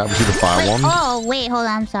 Well, chat, we see the fire wand. Oh, wait, hold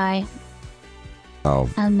on, I'm sorry. Oh.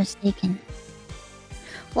 I'm mistaken.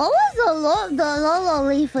 What was the Lolo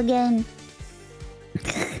leaf again?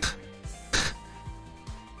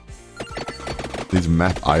 These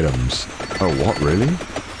meth items. Oh, what, really?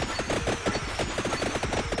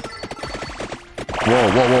 Whoa,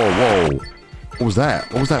 whoa, whoa, whoa. What was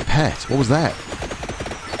that? What was that pet? What was that?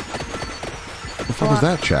 What the fuck was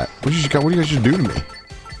that, chat? What do you guys just do to me?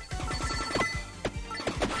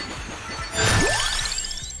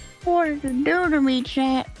 What did you do to me,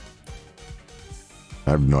 chat?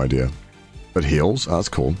 I have no idea. But heals? Oh, that's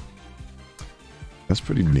cool. That's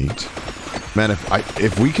pretty neat. Man,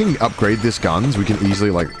 if we can upgrade this guns, we can easily,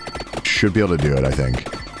 like, should be able to do it, I think.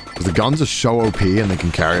 Because the guns are so OP and they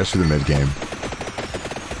can carry us through the mid-game.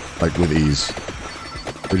 Like, with ease.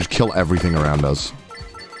 They just kill everything around us.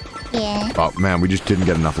 Yeah. Oh, man, we just didn't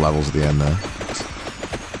get enough levels at the end there.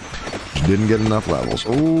 Just didn't get enough levels.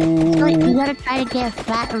 Ooh. Wait, you gotta try to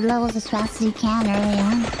get levels as fast as you can early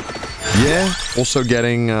on. Yeah. Also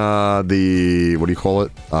getting, the... What do you call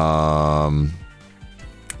it?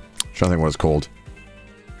 Trying to think what it's called.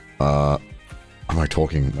 What am I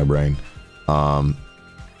talking? My brain.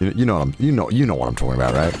 You know what I'm talking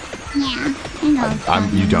about, right? Yeah, I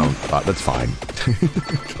know. You don't. That's fine.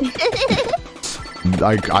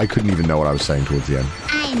 I couldn't even know what I was saying towards the end.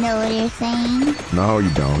 I know what you're saying. No, you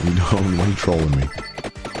don't. You don't. Why are you trolling me?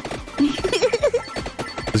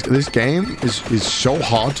 This game is so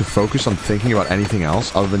hard to focus on thinking about anything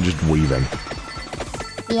else other than just weaving.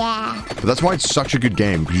 Yeah. But that's why it's such a good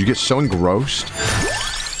game, because you get so engrossed,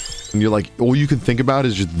 and you're like, all you can think about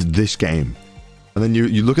is just this game. And then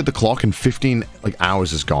you look at the clock and 15 like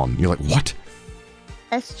hours is gone. You're like, what?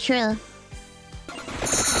 That's true.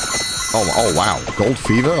 Oh wow, Gold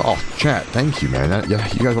Fever? Oh, chat, thank you, man. Yeah,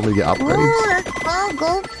 you guys want me to get upgrades? Ooh, let's go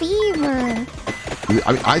Gold Fever.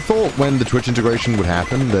 I mean, I thought when the Twitch integration would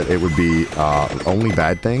happen that it would be only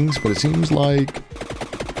bad things, but it seems like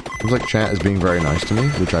chat is being very nice to me,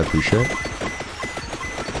 which I appreciate.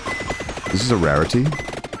 This is a rarity.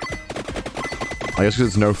 I guess because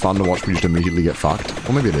it's no fun to watch me just immediately get fucked.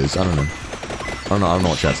 Or maybe it is. I don't know. I don't know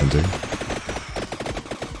what chat's into.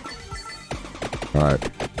 Alright.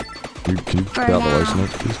 Can you get out the voice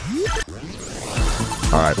notes, please?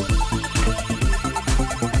 Alright.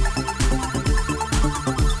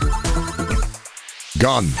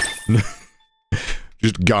 Gun.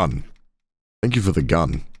 Just gun. Thank you for the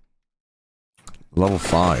gun. Level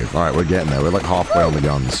 5. Alright, we're getting there. We're like halfway on the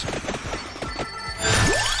guns.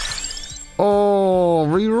 Oh,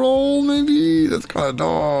 reroll maybe? That's kind of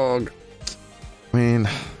dog. I mean,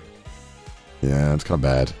 yeah, it's kind of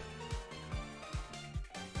bad.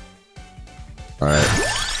 Alright.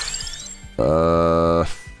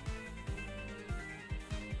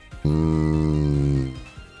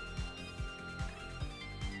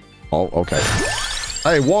 Oh, okay.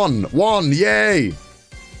 Hey, one! Yay!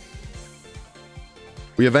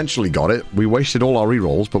 We eventually got it. We wasted all our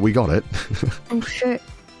rerolls, but we got it. Oh shit.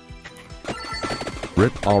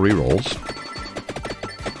 Rip our rerolls.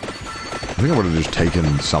 I think I would have just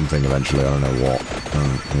taken something eventually. I don't know what.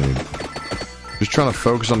 Just trying to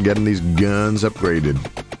focus on getting these guns upgraded.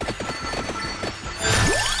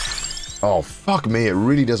 Oh, fuck me. It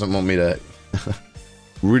really doesn't want me to...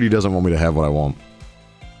 really doesn't want me to have what I want.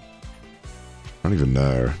 I don't even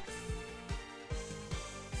know.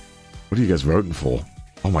 What are you guys voting for?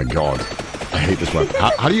 Oh my god. I hate this weapon.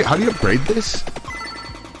 How do you upgrade this?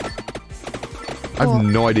 I have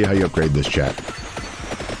no idea how you upgrade this, chat.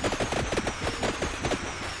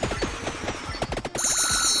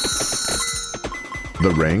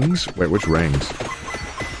 The rings? Wait, which rings?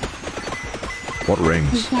 What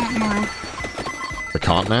rings? You can't now. I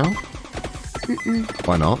can't now? Mm-mm.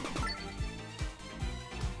 Why not?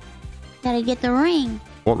 Gotta get the ring.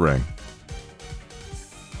 What ring?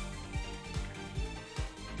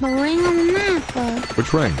 The ring on the map.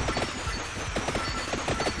 Which ring?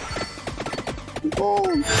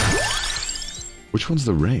 Gold. Which one's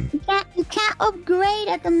the ring? You can't upgrade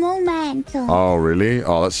at the moment. Oh, really?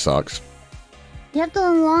 Oh, that sucks. You have to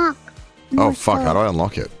unlock. Oh, fuck. How do I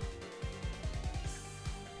unlock it?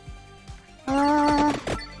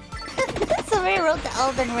 Somebody wrote the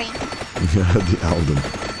Elden Ring. Yeah, the Elden.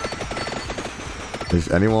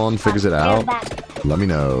 If anyone figures it out, let me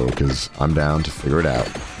know, because I'm down to figure it out.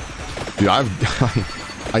 Dude, I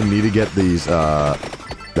need to get these, the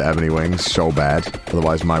ebony wings so bad.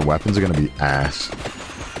 Otherwise, my weapons are going to be ass.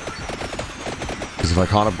 Because if I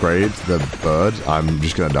can't upgrade the bird, I'm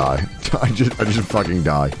just going to die. I just fucking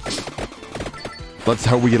die. Let's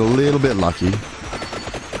hope we get a little bit lucky.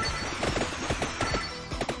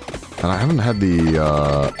 And I haven't had the,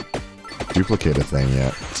 duplicator thing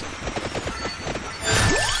yet.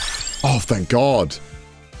 Oh, thank God.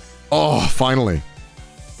 Oh, finally.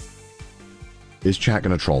 Is chat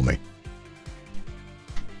gonna troll me?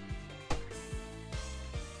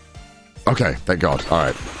 Okay, thank God.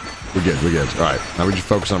 Alright. We're good. Alright, now we just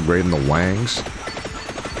focus on upgrading the wangs.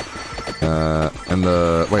 And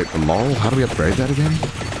the... Wait, the laurel? How do we upgrade that again?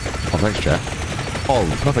 Oh, thanks, chat. Oh,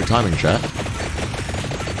 perfect timing, chat.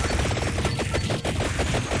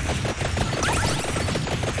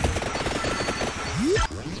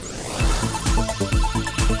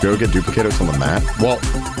 Go get duplicates on the map? Well,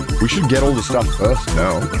 we should get all the stuff first.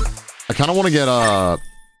 No. I kind of want to get,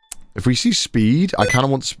 if we see speed, I kind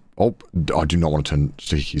of want... Oh, I do not want to turn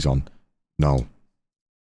sticky keys on. No.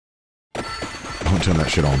 Don't turn that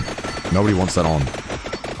shit on. Nobody wants that on.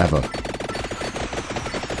 Ever.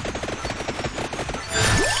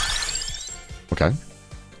 Okay.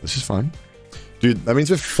 This is fine. Dude, that means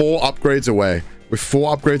we're 4 upgrades away. We're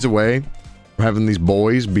 4 upgrades away from having these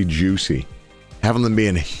boys be juicy. Having them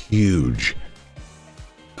being huge.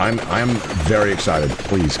 I'm very excited.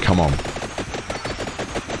 Please, come on.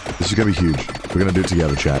 This is gonna be huge. We're gonna do it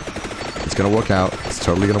together, chat. It's gonna work out. It's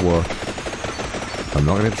totally gonna work. I'm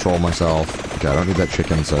not gonna troll myself. Okay, I don't need that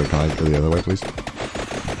chicken, so can I go the other way, please?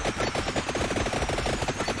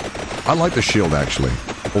 I like the shield, actually.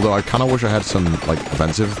 Although I kind of wish I had some, like,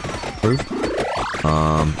 offensive move.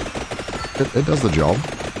 It does the job.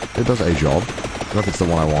 It does a job. I don't know if it's the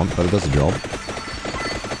one I want, but it does the job.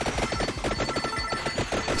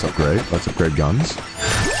 Let's upgrade. Let's upgrade guns.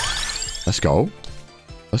 Let's go.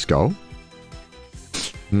 Let's go.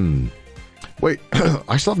 Wait,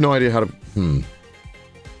 I still have no idea how to... I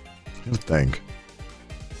have to think.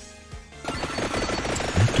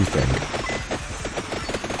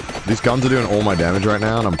 These guns are doing all my damage right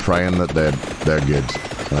now, and I'm praying that they're good.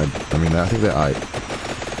 I mean, I think they're aight.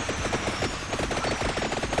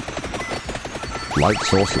 Light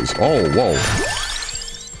sources. Oh, whoa.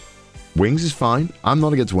 Wings is fine. I'm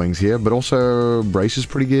not against wings here, but also brace is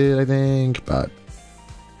pretty good, I think. But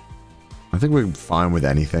I think we're fine with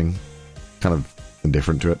anything. Kind of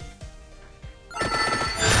indifferent to it.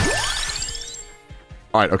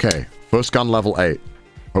 Alright, okay. First gun level 8.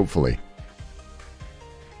 Hopefully.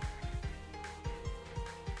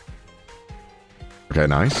 Okay,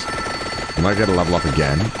 nice. I might get a level up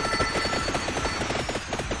again.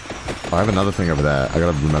 I have another thing over there. I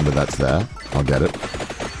gotta remember that's there. I'll get it.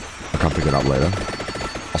 I can't pick it up later.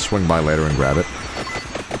 I'll swing by later and grab it.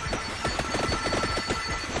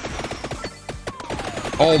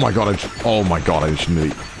 Oh my god, I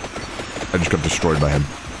just got destroyed by him.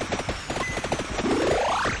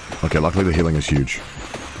 Okay, luckily the healing is huge.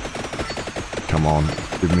 Come on.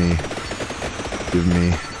 Give me.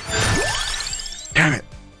 Damn it.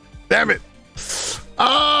 Damn it.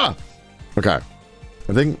 Ah! Okay.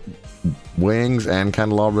 I think wings and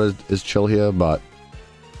candelabra is chill here, but...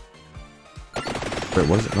 Wait,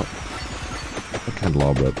 what is it? Not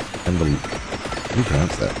candelabra. How do you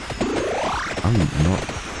pronounce that? I'm not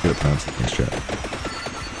good at pronouncing things, chat.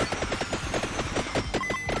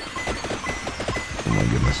 Oh my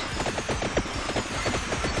goodness.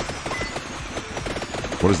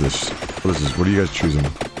 What is this? What is this? What are you guys choosing?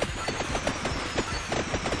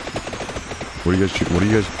 What are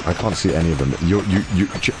you guys... I can't see any of them.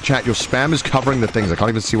 Chat, your spam is covering the things. I can't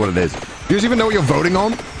even see what it is. Do you guys even know what you're voting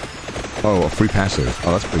on? Oh, a free passive.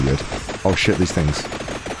 Oh, that's pretty good. Oh shit, these things.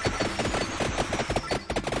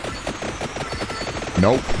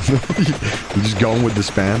 Nope. You're just going with the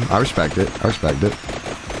spam. I respect it. I respect it.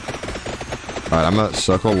 Alright, I'm gonna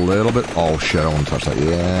circle a little bit. Oh shit, I don't want to touch that.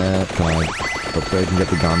 Yeah, can I upgrade and get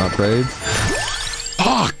the gun upgrades?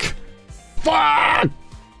 Fuck! Fuck!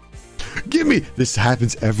 Give me! This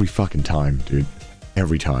happens every fucking time, dude.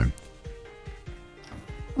 Every time.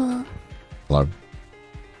 Hello?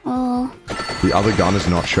 Oh. The other gun is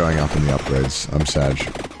not showing up in the upgrades. I'm sad.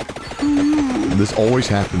 This always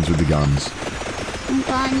happens with the guns. I'm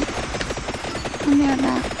gone. Come here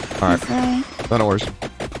back. Alright. Sorry. No worries.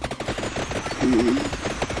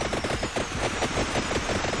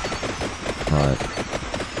 Alright.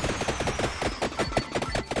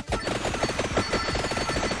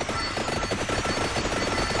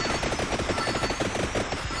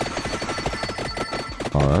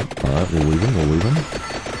 Alright, we're leaving.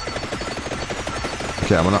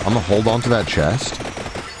 Okay, I'm gonna hold on to that chest.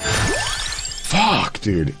 Fuck,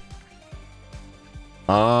 dude.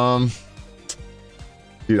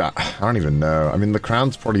 Dude, I don't even know. I mean, the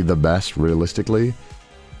crown's probably the best, realistically.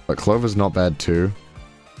 But Clover's not bad, too.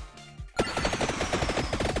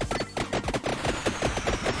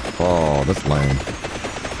 Oh, that's lame.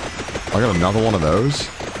 I got another one of those.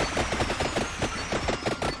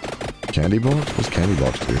 Candy box? What's candy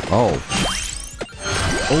box do? Oh.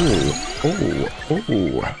 Oh.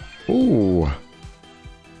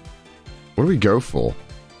 What do we go for?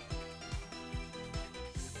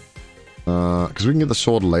 Because we can get the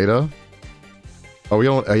sword later. Oh, we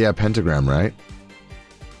don't... yeah, pentagram, right?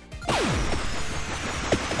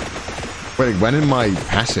 Wait, when in my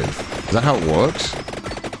passive? Is that how it works?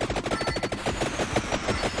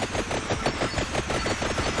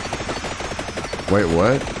 Wait,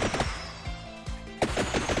 what?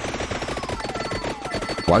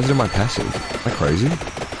 Why is it in my passive? Am I crazy?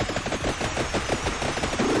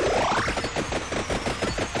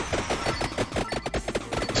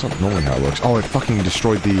 That's not normally how it works. Oh, it fucking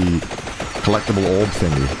destroyed the collectible orb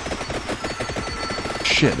thingy.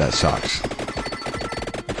 Shit, that sucks.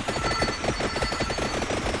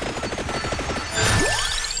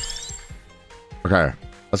 Okay.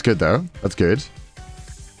 That's good, though. That's good.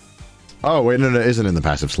 Oh, wait, no, it isn't in the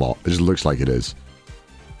passive slot. It just looks like it is.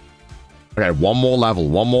 Okay, one more level,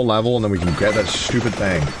 and then we can get that stupid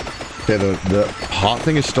thing. Okay, the heart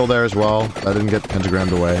thing is still there as well. That didn't get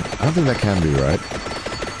pentagrammed away. I don't think that can be, right?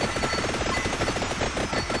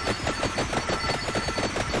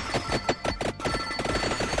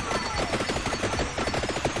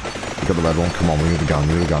 We got the red one. Come on, we need the gun.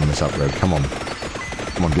 We need the gun in this upgrade. Come on.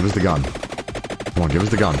 Come on, give us the gun. Come on, give us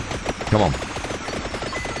the gun. Come on.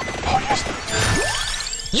 Oh, yes.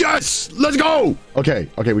 Yes! Let's go! Okay,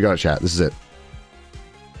 we got it, chat. This is it.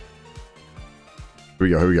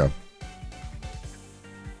 Here we go.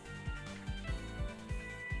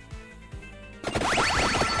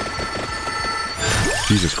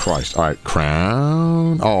 Jesus Christ. Alright,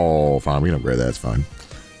 crown. Oh, fine. We can upgrade that. It's fine.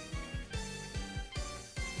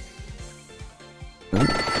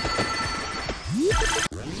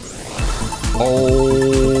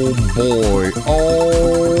 Oh, boy.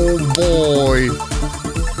 Oh, boy.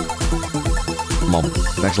 Come on.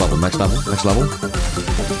 Next level.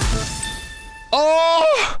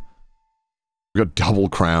 Oh! We got double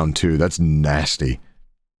crown, too. That's nasty.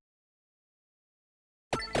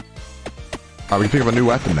 Alright, we can pick up a new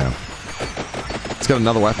weapon now. Let's get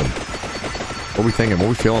another weapon. What are we thinking? What are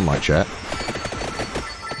we feeling like, chat?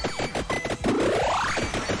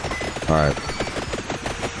 Alright.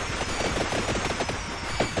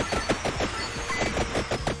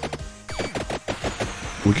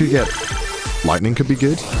 We could get... Lightning could be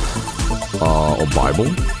good. Or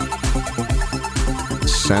Bible.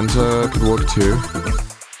 Santa could work too.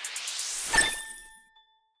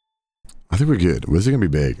 I think we're good. This is gonna be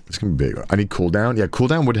big. It's gonna be big. I need cooldown. Yeah,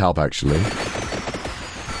 cooldown would help actually.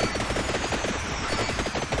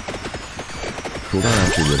 Cooldown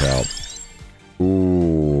actually would help.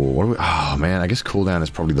 Ooh, what do we... Oh man, I guess cooldown is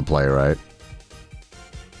probably the play, right?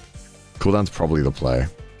 Cooldown's probably the play.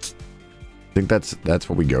 I think that's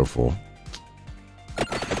what we go for.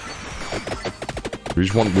 We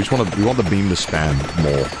want the beam to spam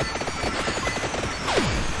more.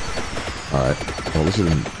 Alright. Well, this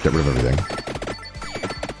isn't get rid of everything.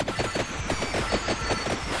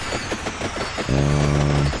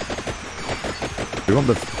 We want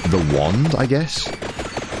the wand, I guess.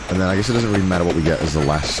 And then I guess it doesn't really matter what we get as the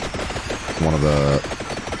last one of the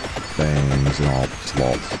things in our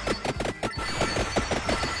slots.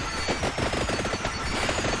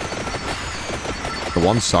 The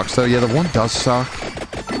one sucks though. Yeah, the one does suck.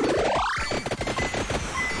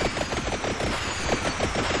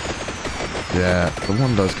 Yeah, the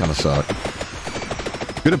one does kind of suck.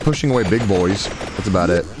 Good at pushing away big boys. That's about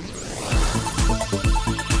it.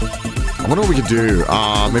 I wonder what we could do.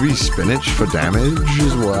 Maybe spinach for damage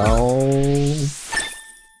as well.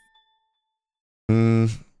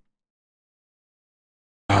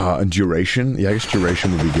 And duration. Yeah, I guess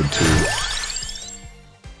duration would be good too.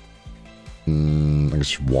 I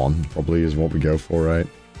guess 1 probably is what we go for, right?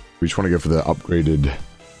 We just want to go for the upgraded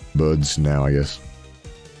birds now, I guess.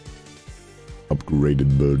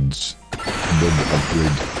 Upgraded birds. Bird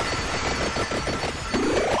upgrade.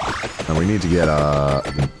 And we need to get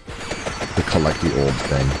the collect the orb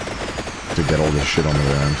thing to get all this shit on the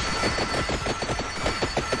ground.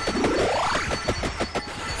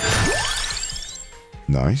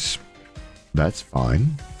 Nice. That's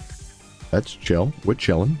fine. That's chill. We're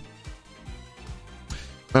chilling.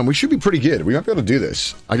 Man, we should be pretty good. We might be able to do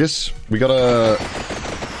this. I guess we gotta...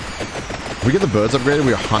 If we get the birds upgraded,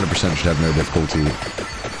 we 100% should have no difficulty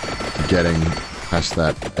getting past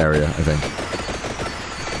that area, I think.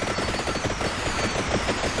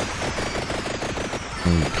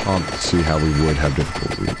 I can't see how we would have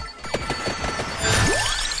difficulty.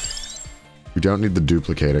 We don't need the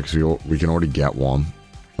duplicator because we can already get one.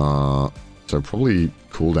 So probably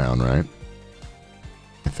cooldown, right?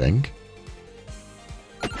 I think.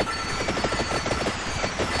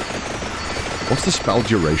 What's the spell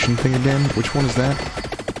duration thing again? Which one is that?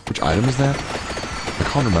 Which item is that? I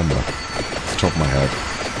can't remember. Off the top of my head.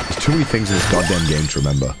 There's too many things in this goddamn game to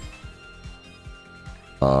remember.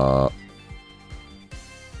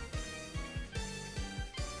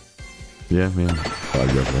 Yeah, man. I'll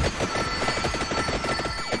go for it.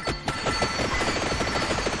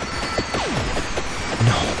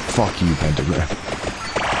 No, fuck you, Pentagram.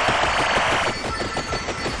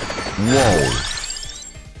 Whoa.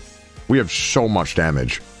 We have so much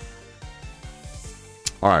damage.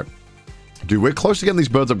 Alright. Dude, we're close to getting these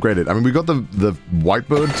birds upgraded. I mean, we got the white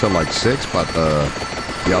bird to like 6, but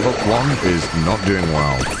the other one is not doing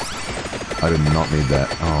well. I did not need that.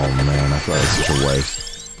 Oh man, I thought that was such a waste.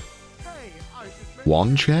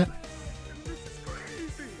 One, chat?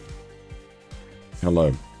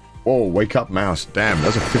 Hello. Whoa, wake up, mouse. Damn,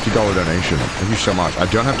 that's a $50 donation. Thank you so much. I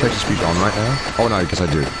don't have text-to-speech on right now. Oh, no, because I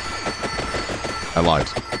do. I lied.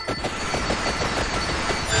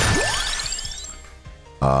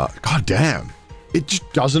 God damn. It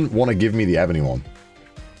just doesn't want to give me the Ebony one.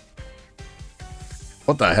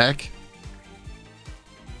 What the heck?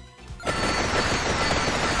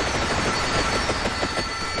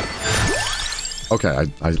 Okay, I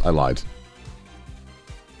lied.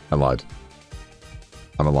 I lied.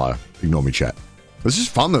 I'm a liar. Ignore me, chat. This is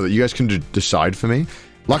fun, though, that you guys can decide for me.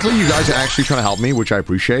 Luckily, you guys are actually trying to help me, which I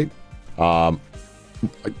appreciate. You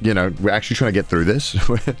know, we're actually trying to get through this,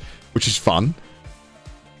 which is fun.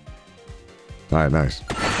 Alright, nice.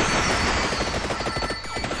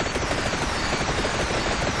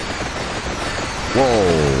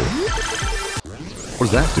 Whoa. What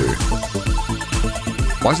does that do?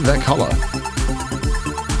 Why is it that color?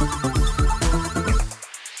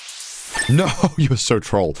 No, you're so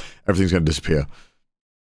troll. Everything's gonna disappear.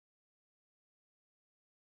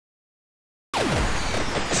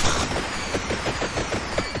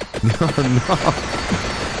 No, no.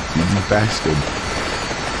 You bastard.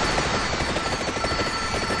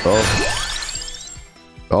 Oh.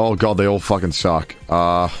 Oh god, they all fucking suck.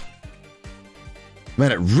 Man,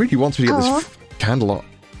 it really wants me to get this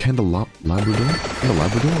Labrador?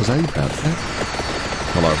 Labrador? Was that how you pronounce that?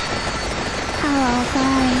 Hello. Hello,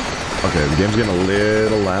 sorry. Okay, the game's getting a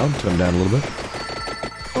little loud. Turn it down a little bit.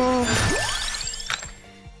 Oh.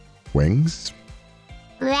 Wings?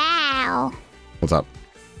 Wow. What's up?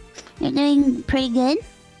 You're doing pretty good.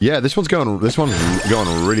 Yeah, this one's going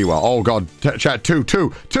really well. Oh god, chat, two,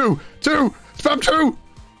 spam 2!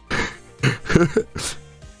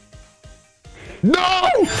 No!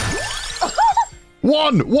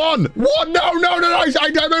 One, no,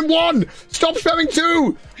 I meant 1! Stop spamming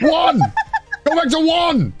 2! 1! Go back to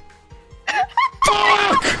 1!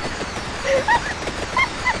 Fuck!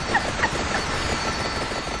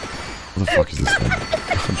 What the fuck is this thing?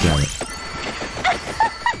 God damn it.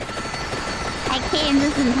 I came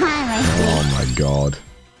just in time, I think. Oh my god.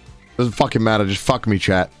 Doesn't fucking matter, just fuck me,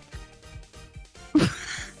 chat.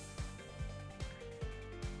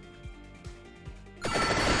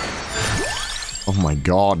 Oh my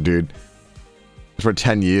god, dude. It's for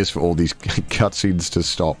 10 years for all these cutscenes to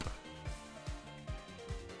stop.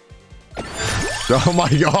 Oh my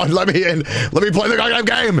god, let me in! Let me play the goddamn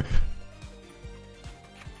game!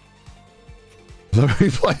 Let me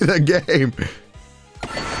play the game!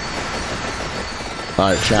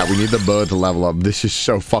 Alright, chat, we need the bird to level up. This is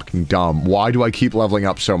so fucking dumb. Why do I keep leveling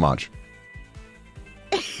up so much?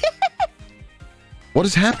 What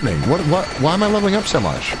is happening? Why am I leveling up so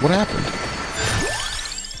much? What happened?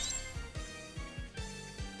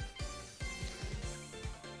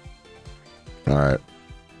 Alright.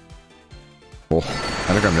 Oh,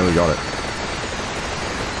 I think I nearly got it.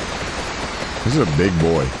 This is a big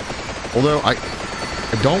boy. Although, I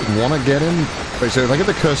don't want to get him. Wait, so if I get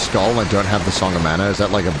the Cursed Skull and I don't have the Song of Mana, is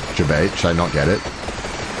that like a debate? Should I not get it?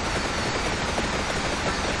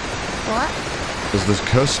 What? Does this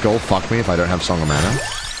Cursed Skull fuck me if I don't have Song of Mana?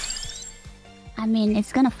 I mean,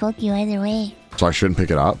 it's gonna fuck you either way. So I shouldn't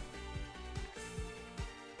pick it up?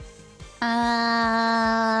 I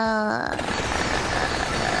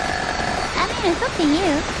mean, it's up to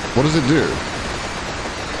you. What does it do?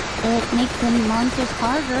 It makes the monsters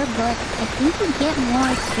harder, but I think you get more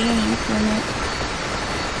experience from it.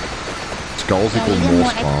 Skulls Yeah, equal you get more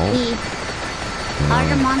more skulls? XP.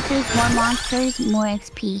 Harder monsters, more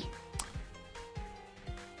XP.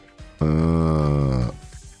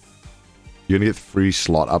 You're gonna get free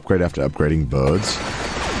slot upgrade after upgrading birds.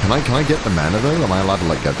 Can I get the mana though? Am I allowed to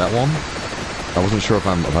like get that one? I wasn't sure if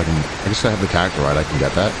I can. I guess I have the character right. I can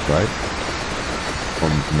get that right.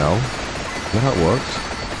 No. Is that how it works?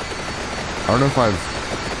 I don't know if I've.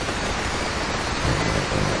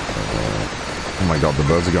 Oh my god, the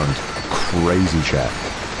birds are going crazy, chat.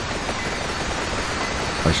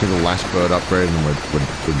 Actually, the last bird upgrade, and we're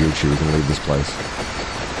Gucci. We can leave this place.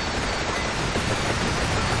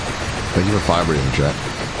 Thank you for fire breathing, chat.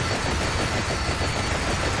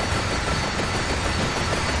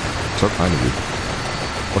 So kind of you.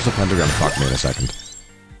 What's the pentagram? Fuck me in a second.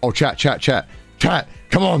 Oh, chat.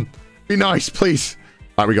 Come on. Be nice, please.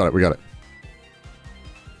 All right, we got it.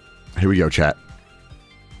 Here we go, chat.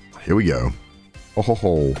 Here we go. Oh, ho,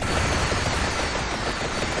 ho.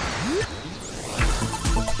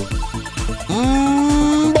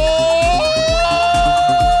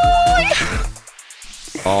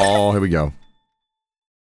 Oh, here we go.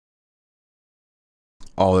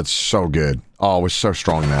 Oh, that's so good. Oh, we're so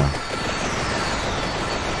strong now.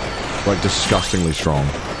 Like, disgustingly strong.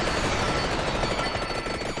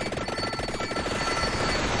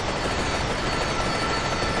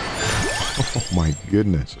 Oh my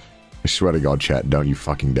goodness. I swear to God, chat, don't you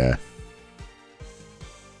fucking dare.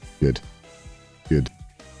 Good.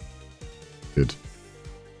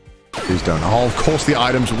 Please don't. Oh, of course the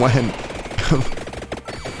items went.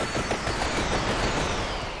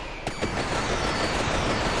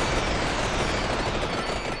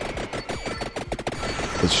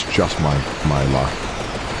 It's just my luck.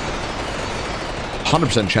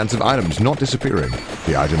 100% chance of items not disappearing.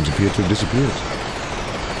 The items appear to have disappeared.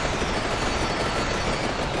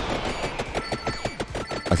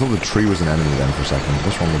 I thought the tree was an enemy then for a second.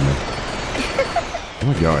 What's wrong with me?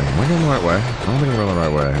 Where am I going? Am I going the right way? I don't think I'm going the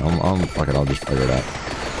right way. Fuck it, I'll just figure it out.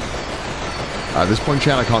 At this point,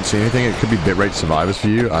 chat, I can't see anything. It could be bitrate survivors for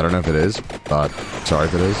you. I don't know if it is, but sorry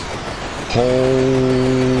if it is.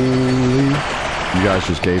 Holy... You guys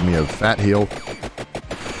just gave me a fat heal.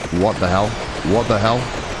 What the hell? What the hell?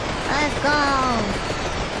 Let's go!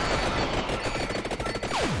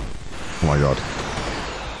 Oh my god.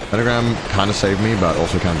 Pentagram kind of saved me, but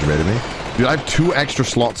also kind of debated me. Dude, I have 2 extra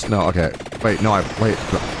slots. No, okay. Wait, no, wait.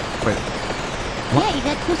 What? Yeah, you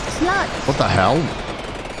got 2 slots. What the hell?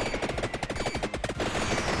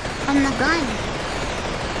 On the gun.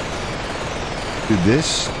 Dude,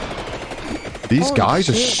 these Holy guys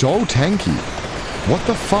shit. are so tanky. What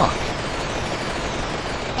the fuck?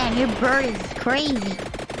 Man, your bird is crazy.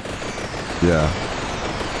 Yeah.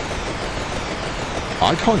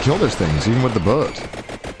 I can't kill those things, even with the bird.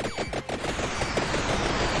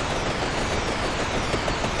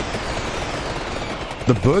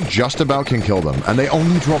 The bird just about can kill them, and they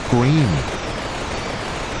only drop green.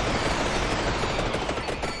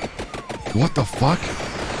 What the fuck?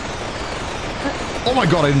 Oh my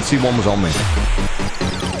god, I didn't see one was on me.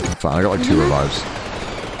 Fine, I got like 2 revives.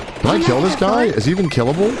 Can I kill this guy? Is he even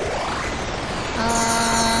killable?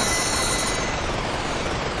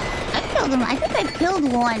 I killed him. I think I killed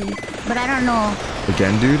one, but I don't know.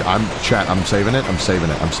 Again, dude, I'm saving it.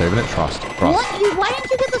 Trust. What? Why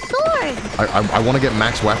didn't you get the sword? I want to get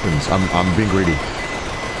max weapons. I'm being greedy.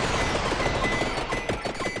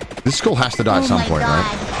 This skull has to die at some point, right?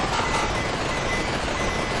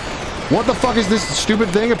 What the fuck is this stupid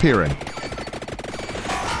thing appearing?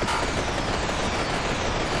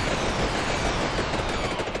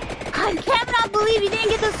 I cannot believe you didn't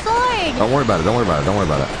get the sword. Don't worry about it.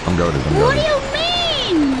 I'm goated. What do you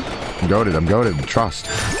mean? I'm goated. Trust.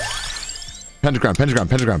 Pentagram.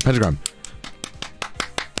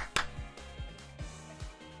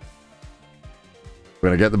 We're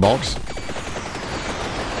gonna get the box.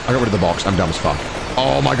 I got rid of the box. I'm dumb as fuck.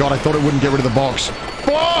 Oh my god, I thought it wouldn't get rid of the box.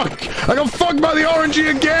 Fuck! I got fucked by the RNG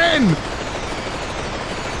again!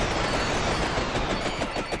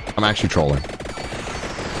 I'm actually trolling.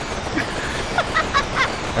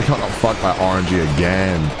 I got fucked by RNG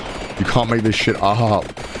again. You can't make this shit up.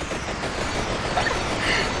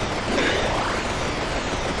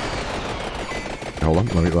 Hold on,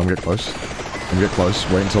 let me get close. Let me get close.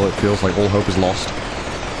 Wait until it feels like all hope is lost.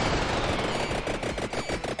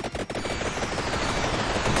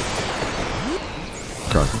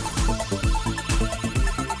 Okay.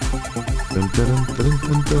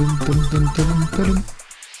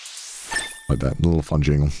 Like that, a little fun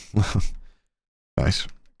jingle. Nice.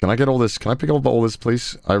 Can I get all this? Can I pick up all this,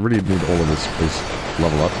 please? I really need all of this, please.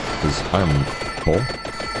 Level up, because I am full.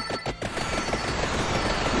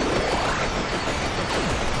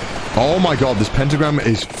 Oh my god, this pentagram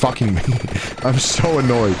is fucking me. I'm so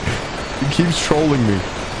annoyed. It keeps trolling me.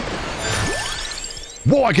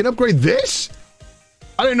 Whoa, I can upgrade this?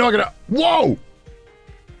 I didn't know I could... Whoa!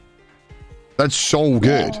 That's so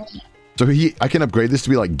good. So I can upgrade this to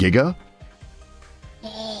be like Giga?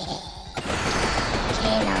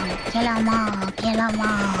 Kill 'em all, kill 'em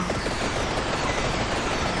all.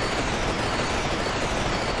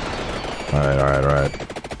 Alright.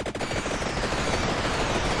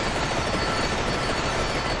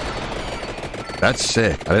 That's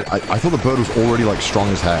sick. I thought the bird was already, like, strong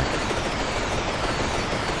as heck.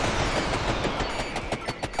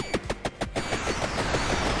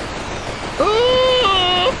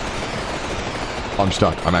 I'm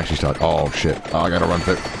stuck. I'm actually stuck. Oh, shit. Oh, I gotta run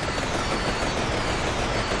for it.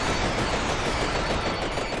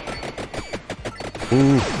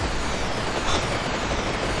 Ooh.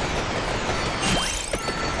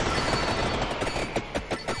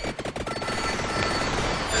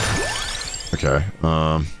 Okay,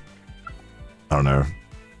 I don't know.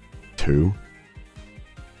 2?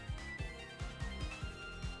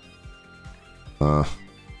 Kind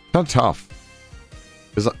of tough.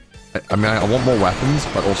 Because I mean, I want more weapons,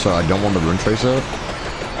 but also I don't want the Rune Tracer.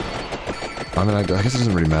 I mean, I guess it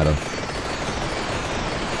doesn't really matter.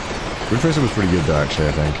 Rune Tracer was pretty good though, actually,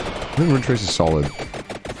 I think Rune Tracer's solid.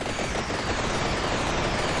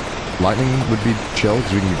 Lightning would be chill,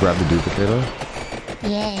 because we can grab the duplicator.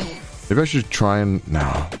 Yeah. Maybe I should try and...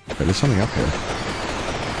 No. Okay, there's something up here.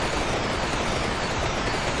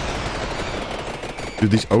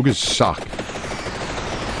 Dude, these ogres suck.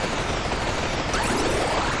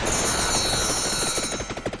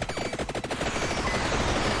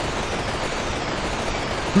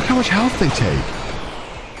 Look how much health they take.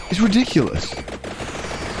 It's ridiculous.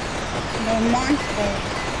 They're monsters.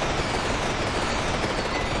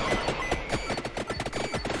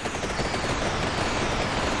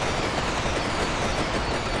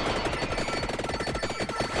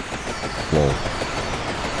 Whoa.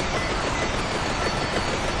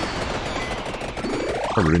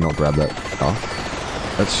 I really not grab that off.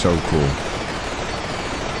 That's so cool.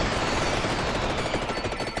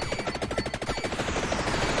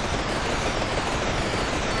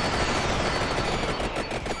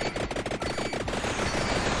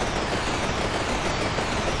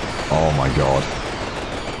 Oh my god.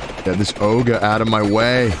 Get this ogre out of my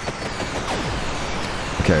way.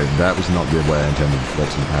 Okay, that was not the way I intended that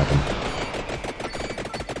to happen.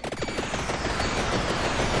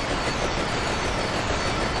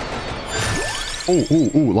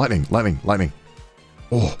 Ooh, lightning.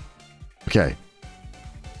 Oh, okay.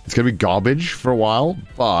 It's gonna be garbage for a while,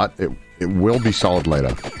 but it will be solid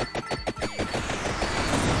later.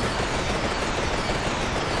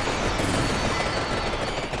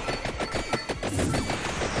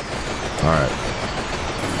 Alright.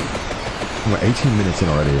 We're 18 minutes in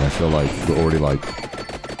already, and I feel like we're already, like,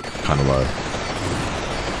 kind of low.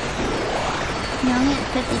 You're only at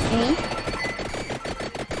 53?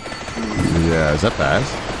 Yeah, is that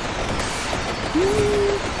fast?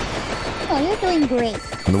 Oh, you're doing great.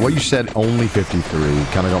 And the way you said only 53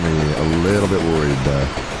 kind of got me a little bit worried there.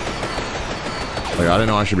 Like, I didn't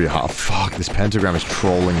know I should be... Oh, fuck, this pentagram is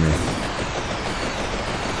trolling me.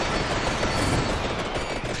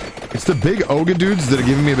 It's the big ogre dudes that are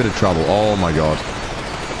giving me a bit of trouble. Oh my god.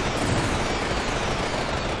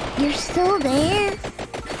 You're still there?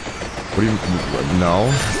 What do you... No?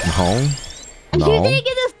 You didn't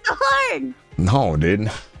get a sword! No, dude.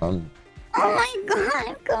 Oh my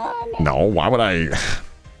god, God. No, why would I...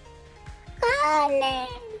 God.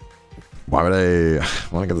 Why would I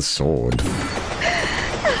want to get the sword?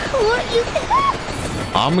 What you...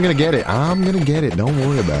 I'm gonna get it. Don't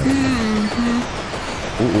worry about it.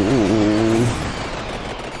 Ooh.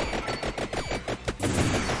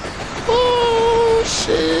 Oh,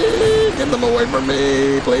 shit. Get them away from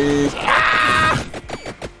me, please. Ah!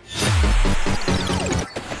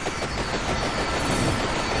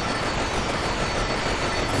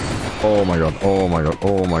 Oh my god, oh my god,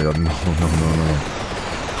 oh my god, no, no, no, no.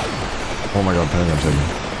 Oh my god, panic, I'm taking.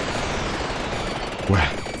 Where?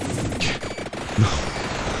 No, no.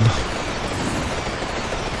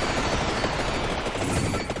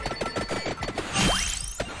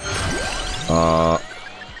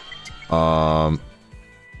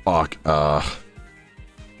 Fuck,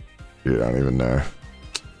 dude, I don't even know.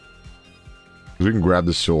 We can grab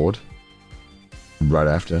the sword right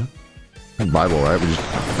after. Bible, right? We just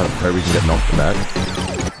kind of pray we can get knocked back.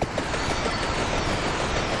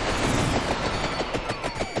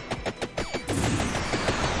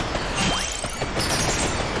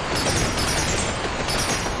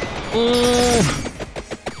 Do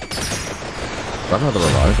I have another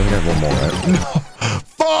revive? I think I have one more, right? No!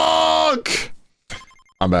 Fuck!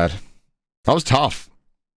 I'm bad. That was tough.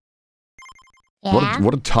 Yeah.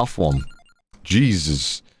 What a tough one.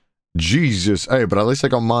 Jesus. Jesus. Hey, but at least I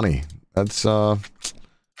got money. That's, love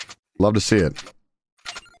to see it.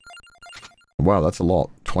 Wow, that's a lot.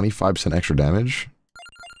 25% extra damage?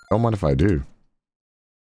 Don't mind if I do.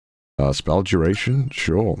 Spell duration?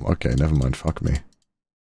 Sure. Okay, never mind. Fuck me.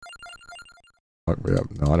 Fuck me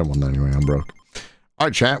up. No, I don't want that anyway. I'm broke.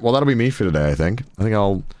 Alright, chat. Well, that'll be me for today, I think. I think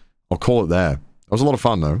I'll call it there. That was a lot of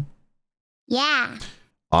fun, though. Yeah.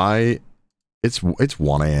 It's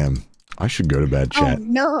 1 a.m. I should go to bed, chat. Oh,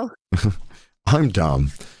 no. I'm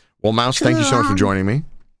dumb. Well, Mouse, thank you so much for joining me.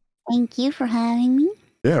 Thank you for having me.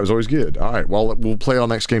 Yeah, it was always good. All right, well, we'll play our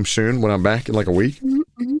next game soon when I'm back in like a week.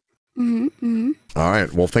 All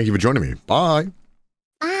right, well, thank you for joining me. Bye.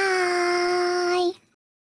 Bye.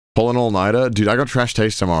 Pull an all-nighter? Dude, I got trash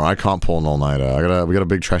taste tomorrow. I can't pull an all-nighter. We got a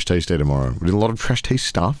big trash taste day tomorrow. We did a lot of trash taste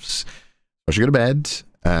stuffs. I should go to bed,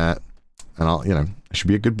 and I'll, you know, I should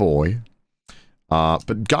be a good boy.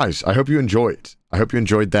 But guys, I hope you enjoyed. I hope you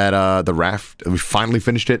enjoyed that, the RAFT. We finally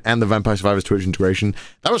finished it, and the Vampire Survivors Twitch integration.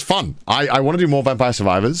 That was fun. I want to do more Vampire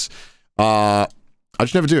Survivors. I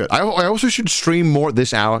just never do it. I also should stream more at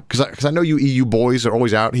this hour, because I know you EU boys are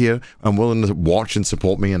always out here and willing to watch and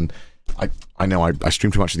support me, and I know I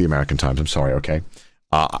stream too much of the American times. I'm sorry, okay?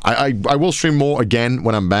 I will stream more again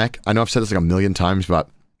when I'm back. I know I've said this like a million times, but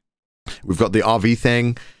we've got the RV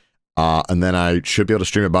thing. And then I should be able to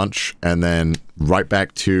stream a bunch, and then right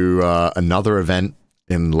back to another event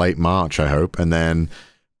in late March, I hope, and then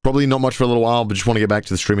probably not much for a little while, but just want to get back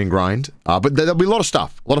to the streaming grind. But there'll be a lot of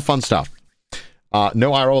stuff, a lot of fun stuff.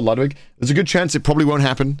 No IRL Ludwig. There's a good chance it probably won't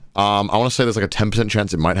happen. I want to say there's like a 10%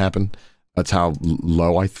 chance it might happen. That's how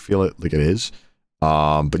low I feel it like it is.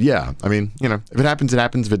 But yeah, I mean, you know, if it happens, it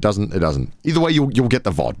happens. If it doesn't, it doesn't. Either way, you'll get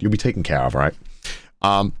the VOD. You'll be taken care of, all right?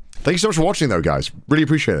 Thank you so much for watching, though, guys. Really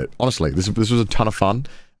appreciate it. Honestly, this was a ton of fun,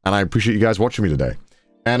 and I appreciate you guys watching me today.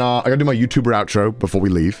 And I gotta do my YouTuber outro before we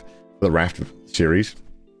leave for the RAFT series.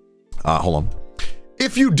 Hold on.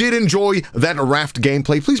 If you did enjoy that RAFT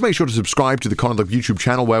gameplay, please make sure to subscribe to the Conor YouTube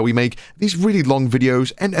channel, where we make these really long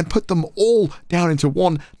videos and put them all down into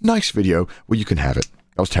one nice video where you can have it.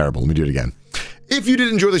 That was terrible. Let me do it again. If you did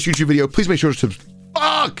enjoy this YouTube video, please make sure to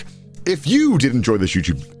fuck! If you did enjoy this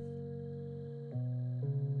YouTube...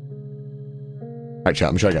 Alright, chat,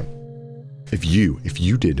 let me try again. If you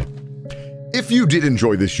did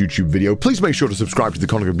enjoy this YouTube video, please make sure to subscribe to the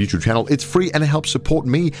Conor YouTube channel. It's free and it helps support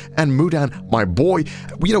me and Mudan, my boy.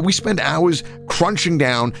 You know, we spend hours crunching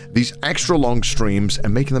down these extra long streams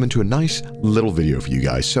and making them into a nice little video for you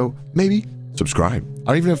guys. So maybe subscribe.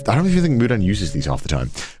 I don't even think Mudan uses these half the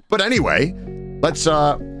time. But anyway, let's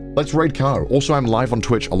raid Kaho. Also, I'm live on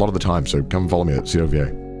Twitch a lot of the time, so come follow me at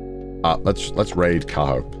CDawgVA. Let's raid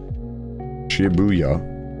Kaho. Shibuya.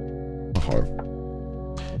 Oh.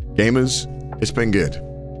 Gamers, it's been good.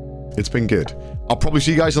 It's been good. I'll probably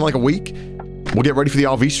see you guys in like a week. We'll get ready for the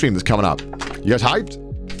RV stream that's coming up. You guys hyped?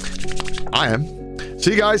 I am.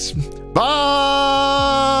 See you guys. Bye!